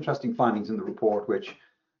findings in the report, which,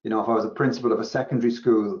 you know, if I was a principal of a secondary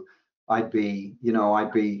school, I'd be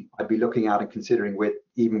looking at and considering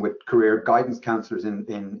even with career guidance counsellors in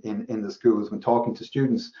the schools when talking to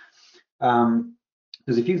students.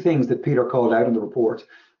 There's a few things that Peter called out in the report.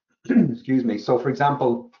 Excuse me. So, for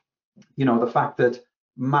example, you know, the fact that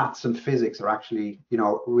maths and physics are actually, you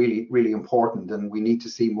know, really important, and we need to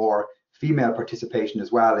see more female participation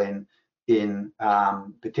as well in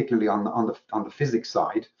particularly on the physics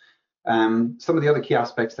side. Some of the other key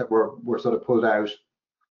aspects that were sort of pulled out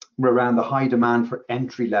were around the high demand for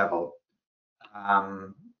entry level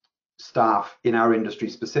staff in our industry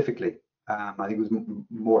specifically. I think it was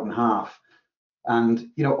more than half. And,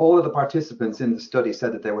 you know, all of the participants in the study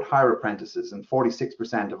said that they would hire apprentices, and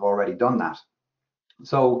 46% have already done that.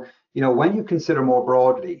 So, you know, when you consider more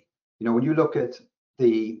broadly, you know, when you look at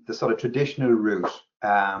the sort of traditional route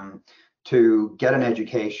to get an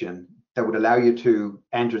education that would allow you to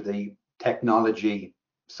enter the technology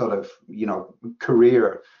sort of, you know,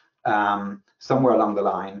 career somewhere along the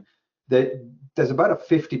line, there's about a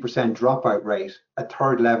 50% dropout rate at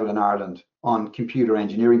third level in Ireland on computer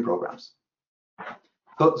engineering programs.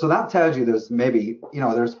 So that tells you there's maybe, you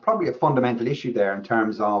know, there's probably a fundamental issue there in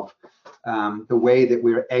terms of the way that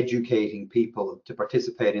we're educating people to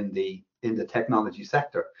participate in the technology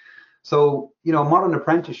sector. So, you know, modern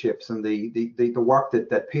apprenticeships and the work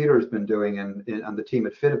that Peter has been doing and the team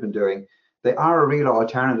at FIT have been doing, they are a real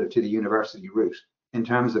alternative to the university route in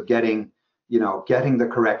terms of getting the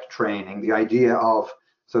correct training, the idea of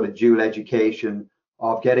sort of dual education,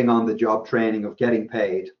 of getting on the job training, of getting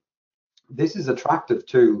paid. This is attractive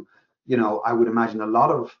to, you know, I would imagine a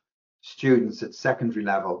lot of students at secondary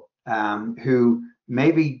level who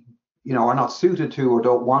maybe, you know, are not suited to or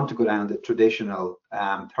don't want to go down the traditional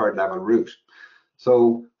third level route.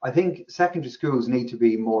 So I think secondary schools need to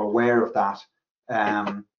be more aware of that.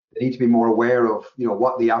 They need to be more aware of, you know,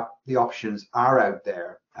 what the options are out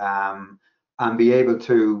there, and be able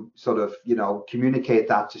to sort of, you know, communicate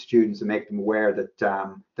that to students and make them aware that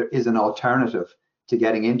there is an alternative to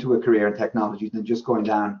getting into a career in technology than just going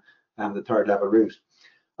down the third level route.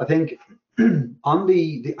 I think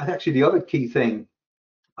on actually the other key thing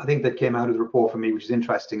I think that came out of the report for me, which is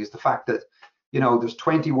interesting, is the fact that, you know, there's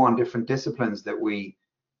 21 different disciplines that we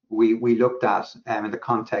looked at in the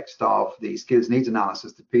context of the skills needs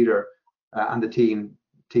analysis that Peter and the team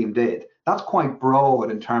did. That's quite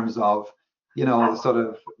broad in terms of, you know, sort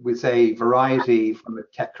of, we say variety from a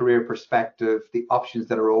tech career perspective, the options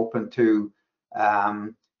that are open to,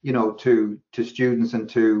 you know, to students and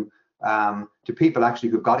to people actually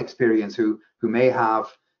who've got experience, who may have,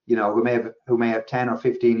 you know, who may have 10 or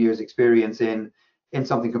 15 years experience in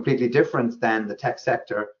something completely different than the tech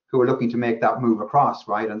sector, who are looking to make that move across,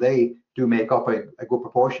 right? And they do make up a good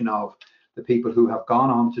proportion of the people who have gone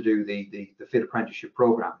on to do the FIT apprenticeship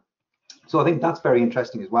program. So I think that's very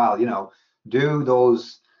interesting as well. You know, do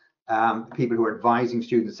those people who are advising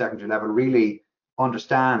students at secondary level really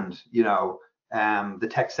understand, you know, the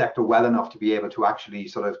tech sector well enough to be able to actually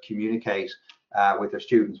sort of communicate with their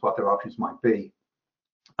students what their options might be?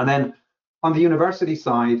 And then on the university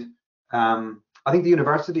side, I think the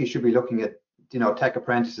university should be looking at, you know, tech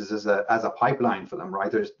apprentices as a pipeline for them,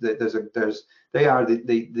 right? They are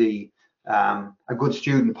a good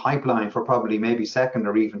student pipeline for probably maybe second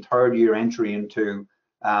or even third year entry into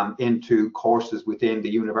courses within the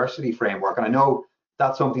university framework. And I know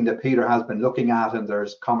that's something that Peter has been looking at, and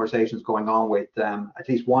there's conversations going on with at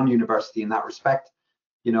least one university in that respect.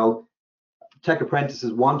 You know, tech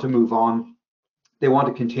apprentices want to move on. They want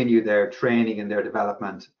to continue their training and their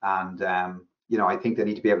development, and you know, I think they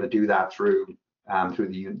need to be able to do that through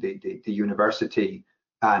the university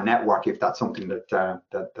network, if that's something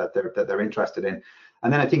that they're interested in.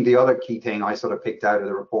 And then I think the other key thing I sort of picked out of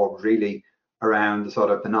the report was really around the sort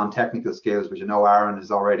of the non-technical skills, which I know Aaron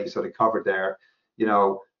has already sort of covered there. You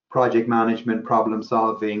know, project management, problem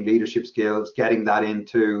solving, leadership skills, getting that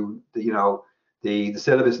into the, you know, the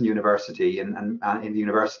syllabus in university and in the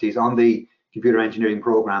universities on the computer engineering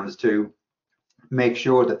programs to make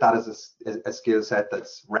sure that that is a skill set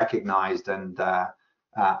that's recognized and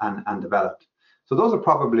developed. So those are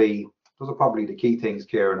probably the key things,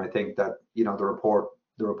 Kieran, I think that, you know, the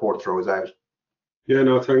report throws out. Yeah,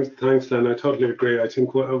 no, thanks, Dan. I totally agree. I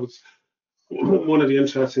think one of the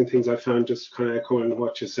interesting things I found, just kind of echoing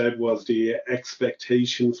what you said, was the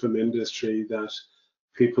expectation from industry that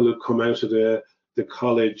people who come out of the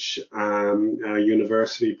college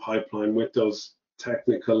university pipeline with those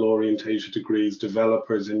technical orientation degrees,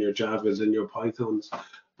 developers in your Javas and your Pythons,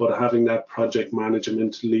 but having that project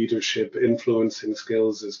management, leadership, influencing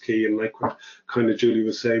skills is key. And like what kind of Julie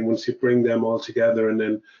was saying, once you bring them all together and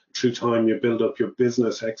then through time you build up your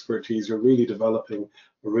business expertise, you're really developing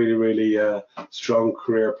a really strong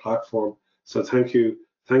career platform. So thank you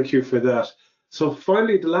for that. So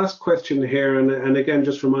finally, the last question here, and again,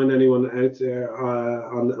 just remind anyone out there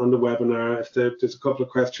on the webinar, if there's a couple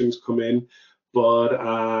of questions come in, but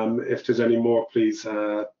if there's any more, please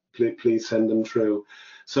send them through.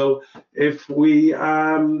 So if we,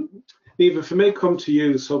 Niamh, if I may come to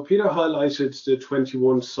you. So Peter highlighted the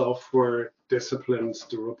 21 software disciplines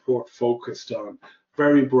the report focused on,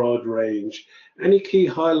 very broad range. Any key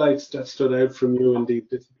highlights that stood out from you in these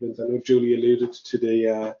disciplines? I know Julie alluded to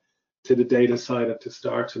the data side at the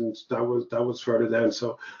start, and that was further down.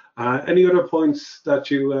 So any other points that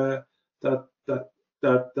you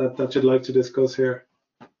that you'd like to discuss here?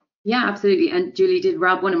 Yeah, absolutely. And Julie did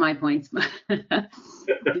rob one of my points.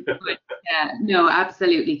 No,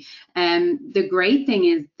 absolutely. The great thing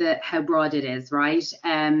is that how broad it is, right?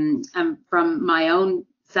 And from my own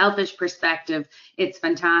selfish perspective, it's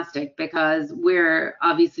fantastic because we're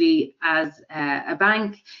obviously, as a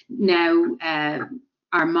bank now,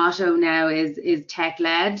 our motto now is tech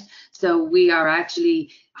led. So we are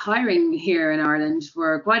actually hiring here in Ireland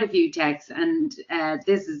for quite a few techs, and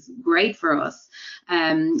this is great for us.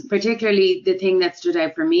 Particularly the thing that stood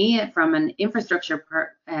out for me from an infrastructure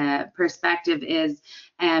perspective is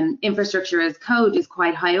infrastructure as code is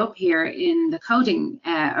quite high up here in the coding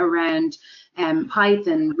around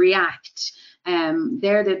Python, React.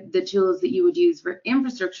 They're the tools that you would use for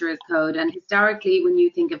infrastructure as code. And historically, when you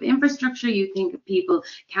think of infrastructure, you think of people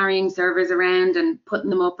carrying servers around and putting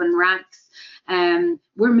them up in racks.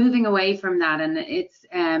 We're moving away from that, and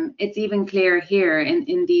it's even clear here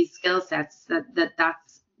in these skill sets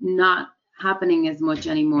that's not happening as much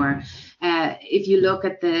anymore. If you look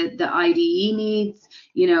at the IDE needs,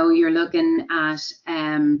 you know, you're looking at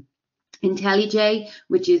IntelliJ,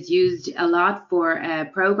 which is used a lot for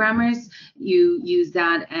programmers. You use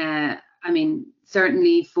that, I mean,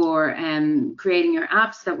 certainly for creating your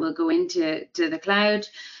apps that will go into the cloud.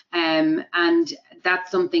 And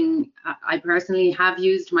that's something I personally have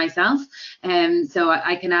used myself, so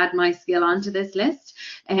I can add my skill onto this list.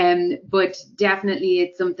 But definitely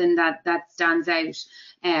it's something that stands out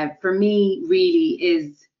for me, really,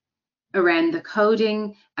 is around the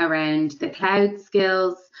coding, around the cloud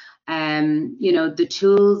skills, you know, the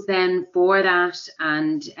tools then for that.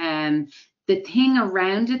 And the thing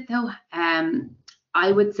around it, though,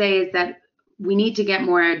 I would say, is that we need to get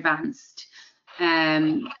more advanced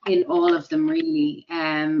in all of them, really.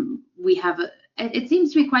 We have it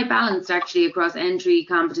seems to be quite balanced actually across entry,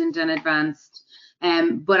 competent and advanced,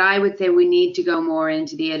 but I would say we need to go more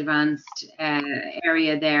into the advanced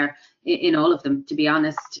area there in all of them, to be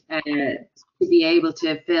honest, to be able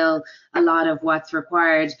to fill a lot of what's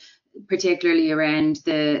required, particularly around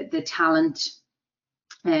the talent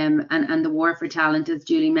and the war for talent. As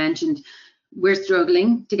Julie mentioned, we're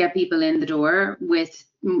struggling to get people in the door with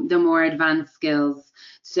the more advanced skills.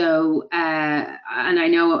 So, and I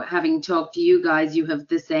know, having talked to you guys, you have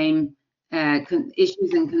the same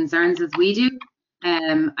issues and concerns as we do.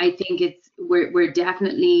 I think we're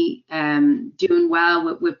definitely doing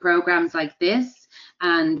well with programs like this,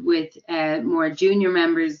 and with more junior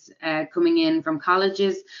members coming in from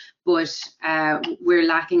colleges, but we're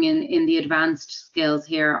lacking in the advanced skills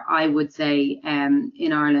here, I would say,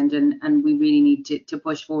 in Ireland, and we really need to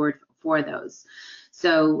push forward for those.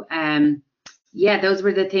 So yeah, those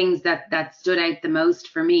were the things that stood out the most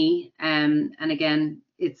for me. And again,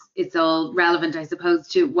 it's all relevant, I suppose,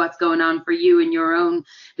 to what's going on for you in your own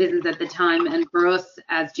business at the time. And for us,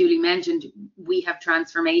 as Julie mentioned, we have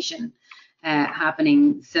transformation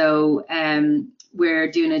happening. So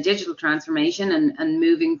we're doing a digital transformation and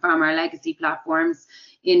moving from our legacy platforms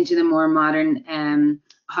into the more modern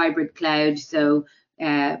hybrid cloud, so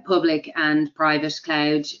public and private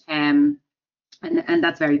cloud. And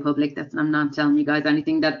that's very public. I'm not telling you guys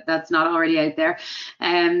anything that's not already out there.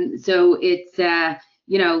 So it's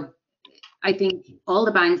you know, I think all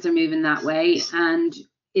the banks are moving that way, and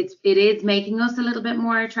it is making us a little bit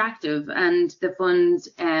more attractive. And the funds,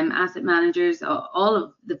 asset managers, all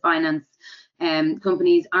of the finance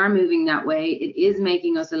companies are moving that way. It is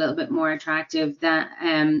making us a little bit more attractive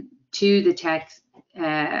to the tech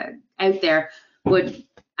out there. But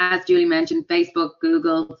as Julie mentioned, Facebook,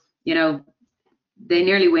 Google, you know, they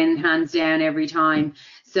nearly win hands down every time.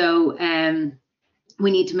 So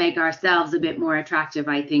we need to make ourselves a bit more attractive,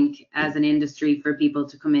 I think, as an industry for people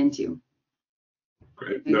to come into.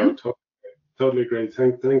 Great. No, totally great.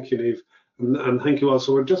 Thank you, Niamh, and thank you all.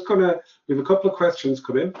 So we have a couple of questions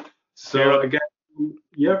come in. So again,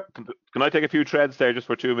 yeah. Can I take a few threads there just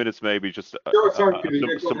for 2 minutes, maybe? Just some of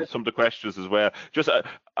the questions as well. Just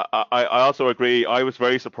I also agree. I was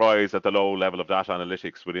very surprised at the low level of data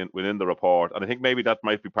analytics within the report, and I think maybe that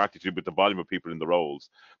might be partly to do with the volume of people in the roles.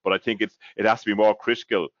 But I think it has to be more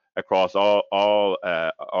critical across all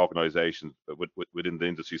organisations within the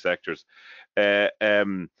industry sectors.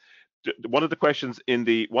 One of the questions in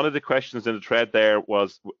the thread there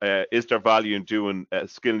was, is there value in doing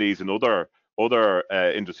skill needs in other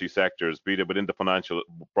industry sectors, be it within the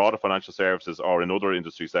broader financial services or in other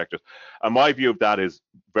industry sectors? And my view of that is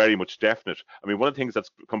very much definite. I mean, one of the things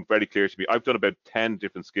that's become very clear to me, I've done about 10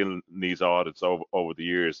 different skill needs audits over the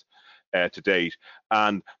years to date,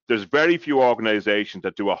 and there's very few organizations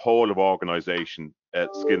that do a whole of organization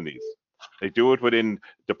skill needs. They do it within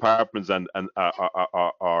departments and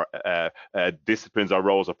disciplines or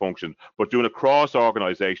roles or functions, but doing a cross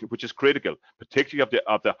organization, which is critical, particularly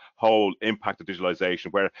of the whole impact of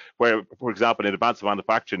digitalization, where for example, in advanced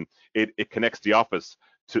manufacturing, it connects the office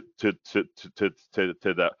to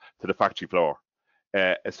the factory floor.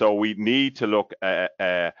 So we need to look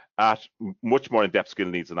at much more in-depth skill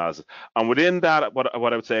needs analysis. And within that, what I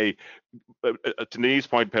would say, to Niamh's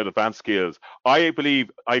point about advanced skills, I agree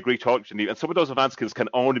totally with Niamh, and some of those advanced skills can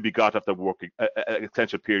only be got after working an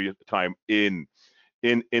essential period of time in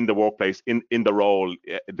the workplace, in the role,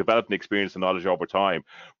 developing experience and knowledge over time.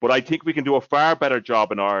 But I think we can do a far better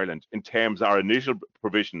job in Ireland in terms of our initial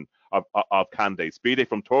provision of candidates, be they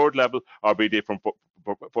from third level or be they from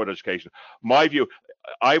further education. My view,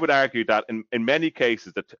 I would argue that in many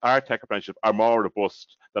cases that our tech apprenticeship are more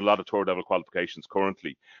robust than a lot of third level qualifications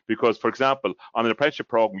currently, because for example, on an apprenticeship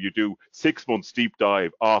program you do 6 months deep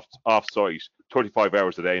dive off site, 35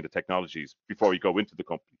 hours a day in the technologies before you go into the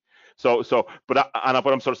company. But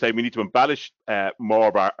I'm sort of saying we need to embellish more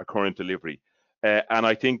of our current delivery, and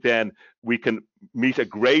I think then we can meet a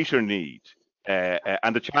greater need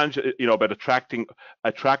and the challenge, you know, about attracting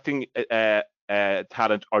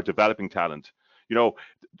talent or developing talent. You know,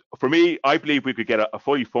 for me, I believe we could get a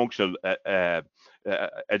fully functional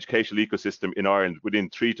educational ecosystem in Ireland within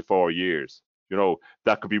 3 to 4 years. You know,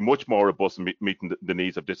 that could be much more robust in meeting the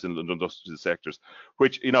needs of different industrial sectors,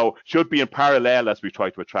 which, you know, should be in parallel as we try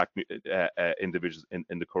to attract individuals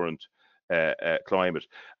in the current climate.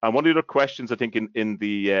 And one of the other questions, I think, in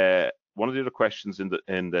the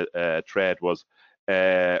thread was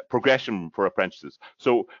progression for apprentices.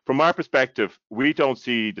 So from our perspective, we don't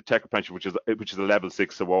see the tech apprenticeship, which is a level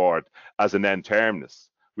 6 award, as an end terminus.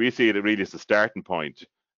 We see it really as a starting point,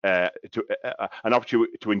 an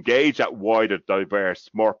opportunity to engage that wider, diverse,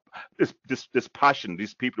 more this passion,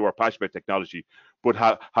 these people who are passionate about technology, but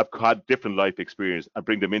have had different life experience, and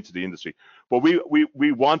bring them into the industry. But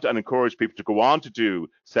we want and encourage people to go on to do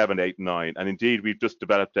 7, 8, 9, and indeed we've just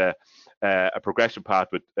developed a progression path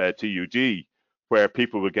with TUD, where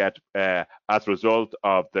people will get, as a result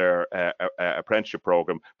of their apprenticeship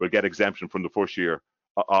program, will get exemption from the first year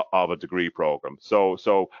of a degree program. So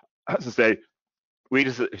as I say, we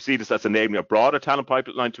just see this as enabling a broader talent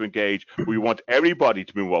pipeline to engage. We want everybody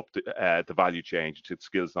to move up the value chain to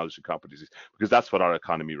skills, knowledge, and competencies, because that's what our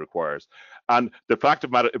economy requires. And the fact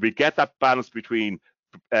of the matter, if we get that balance between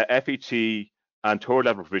FET and third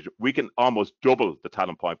level provision, we can almost double the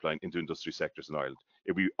talent pipeline into industry sectors in Ireland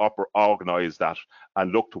if we organise that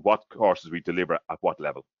and look to what courses we deliver at what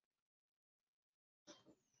level.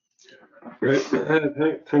 Great,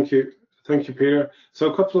 thank you. Thank you, Peter.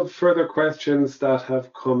 So a couple of further questions that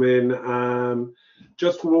have come in.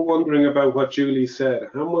 Just wondering about what Julie said.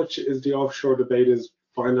 How much is the offshore debate is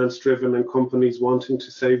finance driven and companies wanting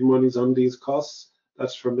to save monies on these costs?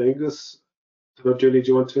 That's from Angus. So Julie, do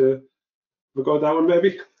you want to go that one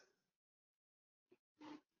maybe?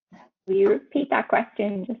 Will you repeat that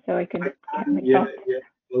question just so I can get my thoughts? Yeah,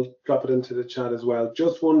 we'll drop it into the chat as well.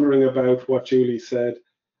 Just wondering about what Julie said.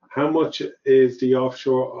 How much is the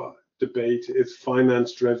offshore debate is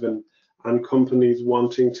finance driven and companies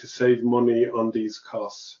wanting to save money on these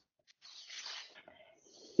costs?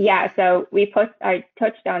 Yeah, so I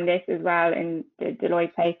touched on this as well in the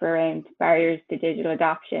Deloitte paper around barriers to digital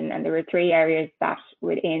adoption, and there were 3 areas that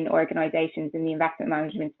within organizations in the investment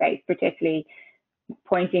management space, particularly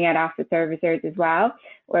pointing at asset servicers as well,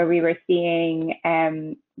 where we were seeing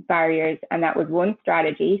barriers, and that was 1,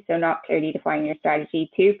 strategy, so not clearly defining your strategy,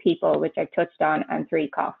 2, people, which I've touched on, and 3,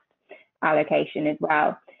 cost allocation as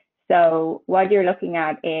well. So what you're looking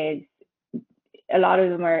at is a lot of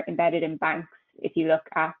them are embedded in banks. If you look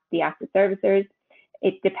at the asset servicers,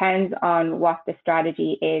 it depends on what the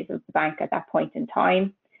strategy is of the bank at that point in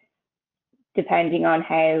time, depending on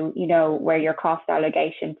how, where your cost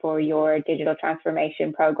allocation for your digital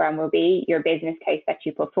transformation program will be, your business case that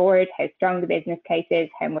you put forward, how strong the business case is,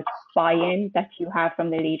 how much buy-in that you have from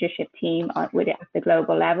the leadership team with it at the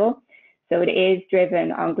global level. So it is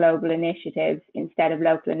driven on global initiatives instead of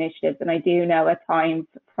local initiatives. And I do know at times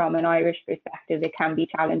from an Irish perspective, it can be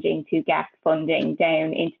challenging to get funding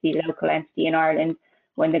down into the local entity in Ireland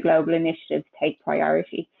when the global initiatives take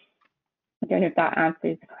priority. I don't know if that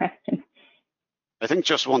answers the question. I think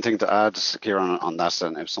just one thing to add, Kieran, on that,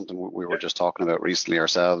 and it's something we were just talking about recently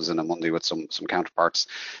ourselves in a Monday with some counterparts,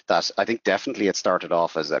 that I think definitely it started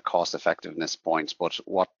off as a cost effectiveness point, but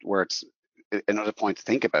where it's another point to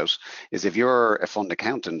think about is if you're a fund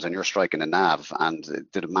accountant and you're striking a NAV and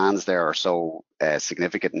the demands there are so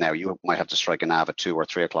significant now, you might have to strike a NAV at 2 or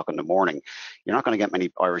 3 o'clock in the morning. You're not going to get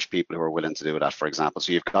many Irish people who are willing to do that, for example.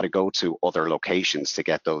 So you've got to go to other locations to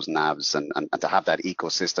get those NAVs and to have that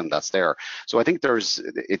ecosystem that's there. So I think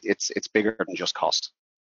it's bigger than just cost.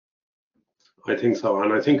 I think so,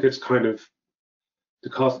 and I think it's kind of the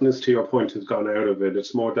costness, to your point, has gone out of it.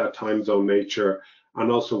 It's more that time zone nature, and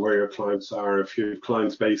also where your clients are. If you have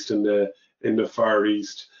clients based in the Far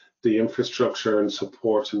East, the infrastructure and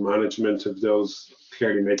support and management of those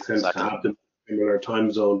clearly makes sense to have them in our time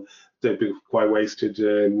zone. They'd be quite wasted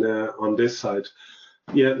on this side.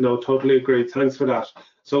 Yeah, no, totally agree. Thanks for that.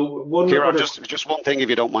 So Kieran, just one thing, if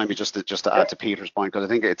you don't mind me, just to add to Peter's point, because I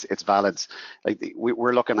think it's valid. Like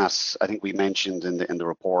we're looking at, I think we mentioned in the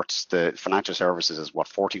reports, the financial services is what,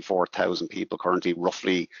 44,000 people currently,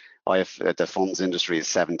 roughly. The funds industry is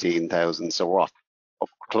 17,000, so we're off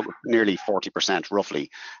nearly 40%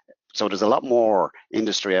 roughly. So there's a lot more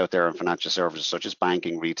industry out there in financial services, such as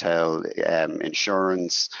banking, retail,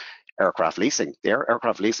 insurance, aircraft leasing. The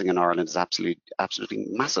aircraft leasing in Ireland is absolutely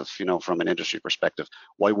massive, from an industry perspective.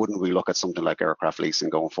 Why wouldn't we look at something like aircraft leasing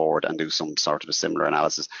going forward and do some sort of a similar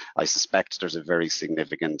analysis? I suspect there's a very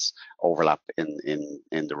significant overlap in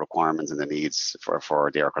the requirements and the needs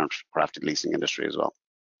for the aircraft leasing industry as well.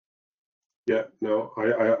 Yeah, no,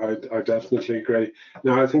 I definitely agree.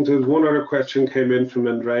 Now, I think there's one other question came in from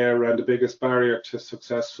Andrea around the biggest barrier to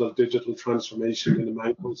successful digital transformation in the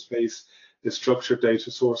Manco space is structured data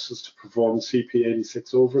sources to perform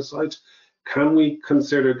CP86 oversight. Can we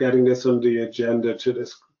consider getting this on the agenda to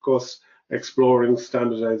discuss exploring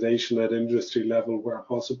standardization at industry level where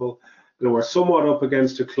possible? We're somewhat up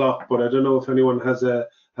against the clock, but I don't know if anyone has a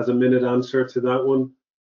minute answer to that one,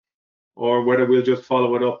 or whether we'll just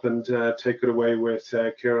follow it up and take it away with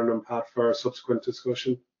Kieran and Pat for a subsequent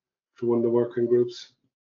discussion for one of the working groups.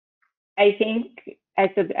 I think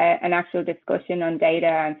an actual discussion on data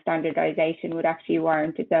and standardization would actually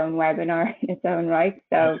warrant its own webinar in its own right.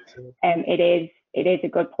 So it is a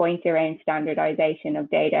good point around standardization of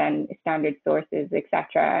data and standard sources,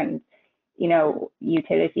 etc., and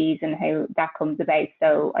utilities and how that comes about.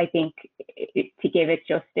 So I think to give it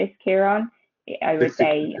justice, Kieran, I would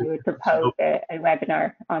say I would propose a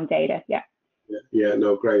webinar on data. Yeah,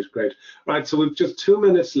 no, great. Right, so we've just 2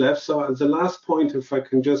 minutes left. So as the last point, if I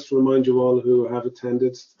can just remind you all who have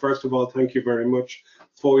attended, first of all, thank you very much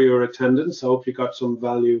for your attendance. I hope you got some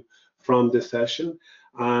value from this session.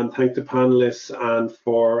 And thank the panelists and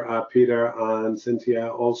for Peter and Cynthia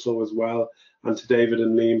also as well, and to David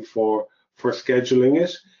and Liam for scheduling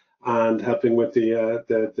it and helping with the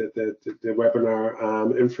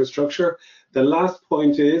webinar infrastructure. The last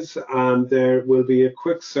point is there will be a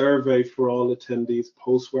quick survey for all attendees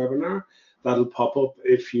post-webinar. That'll pop up.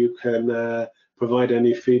 If you can provide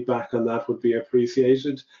any feedback on that, would be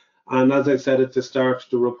appreciated. And as I said at the start,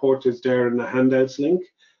 the report is there in the handouts link,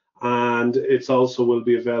 and it's also will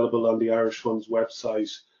be available on the Irish Funds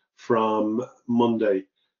website from Monday.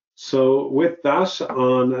 So with that,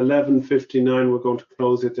 on 11:59, we're going to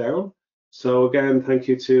close it down. So again, thank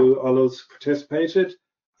you to all those who participated,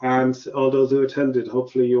 And all those who attended,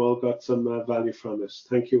 hopefully you all got some value from it.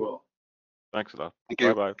 Thank you all. Thanks a lot. Thank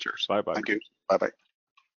you. Bye-bye. Cheers. Bye-bye. Thank you. Bye-bye.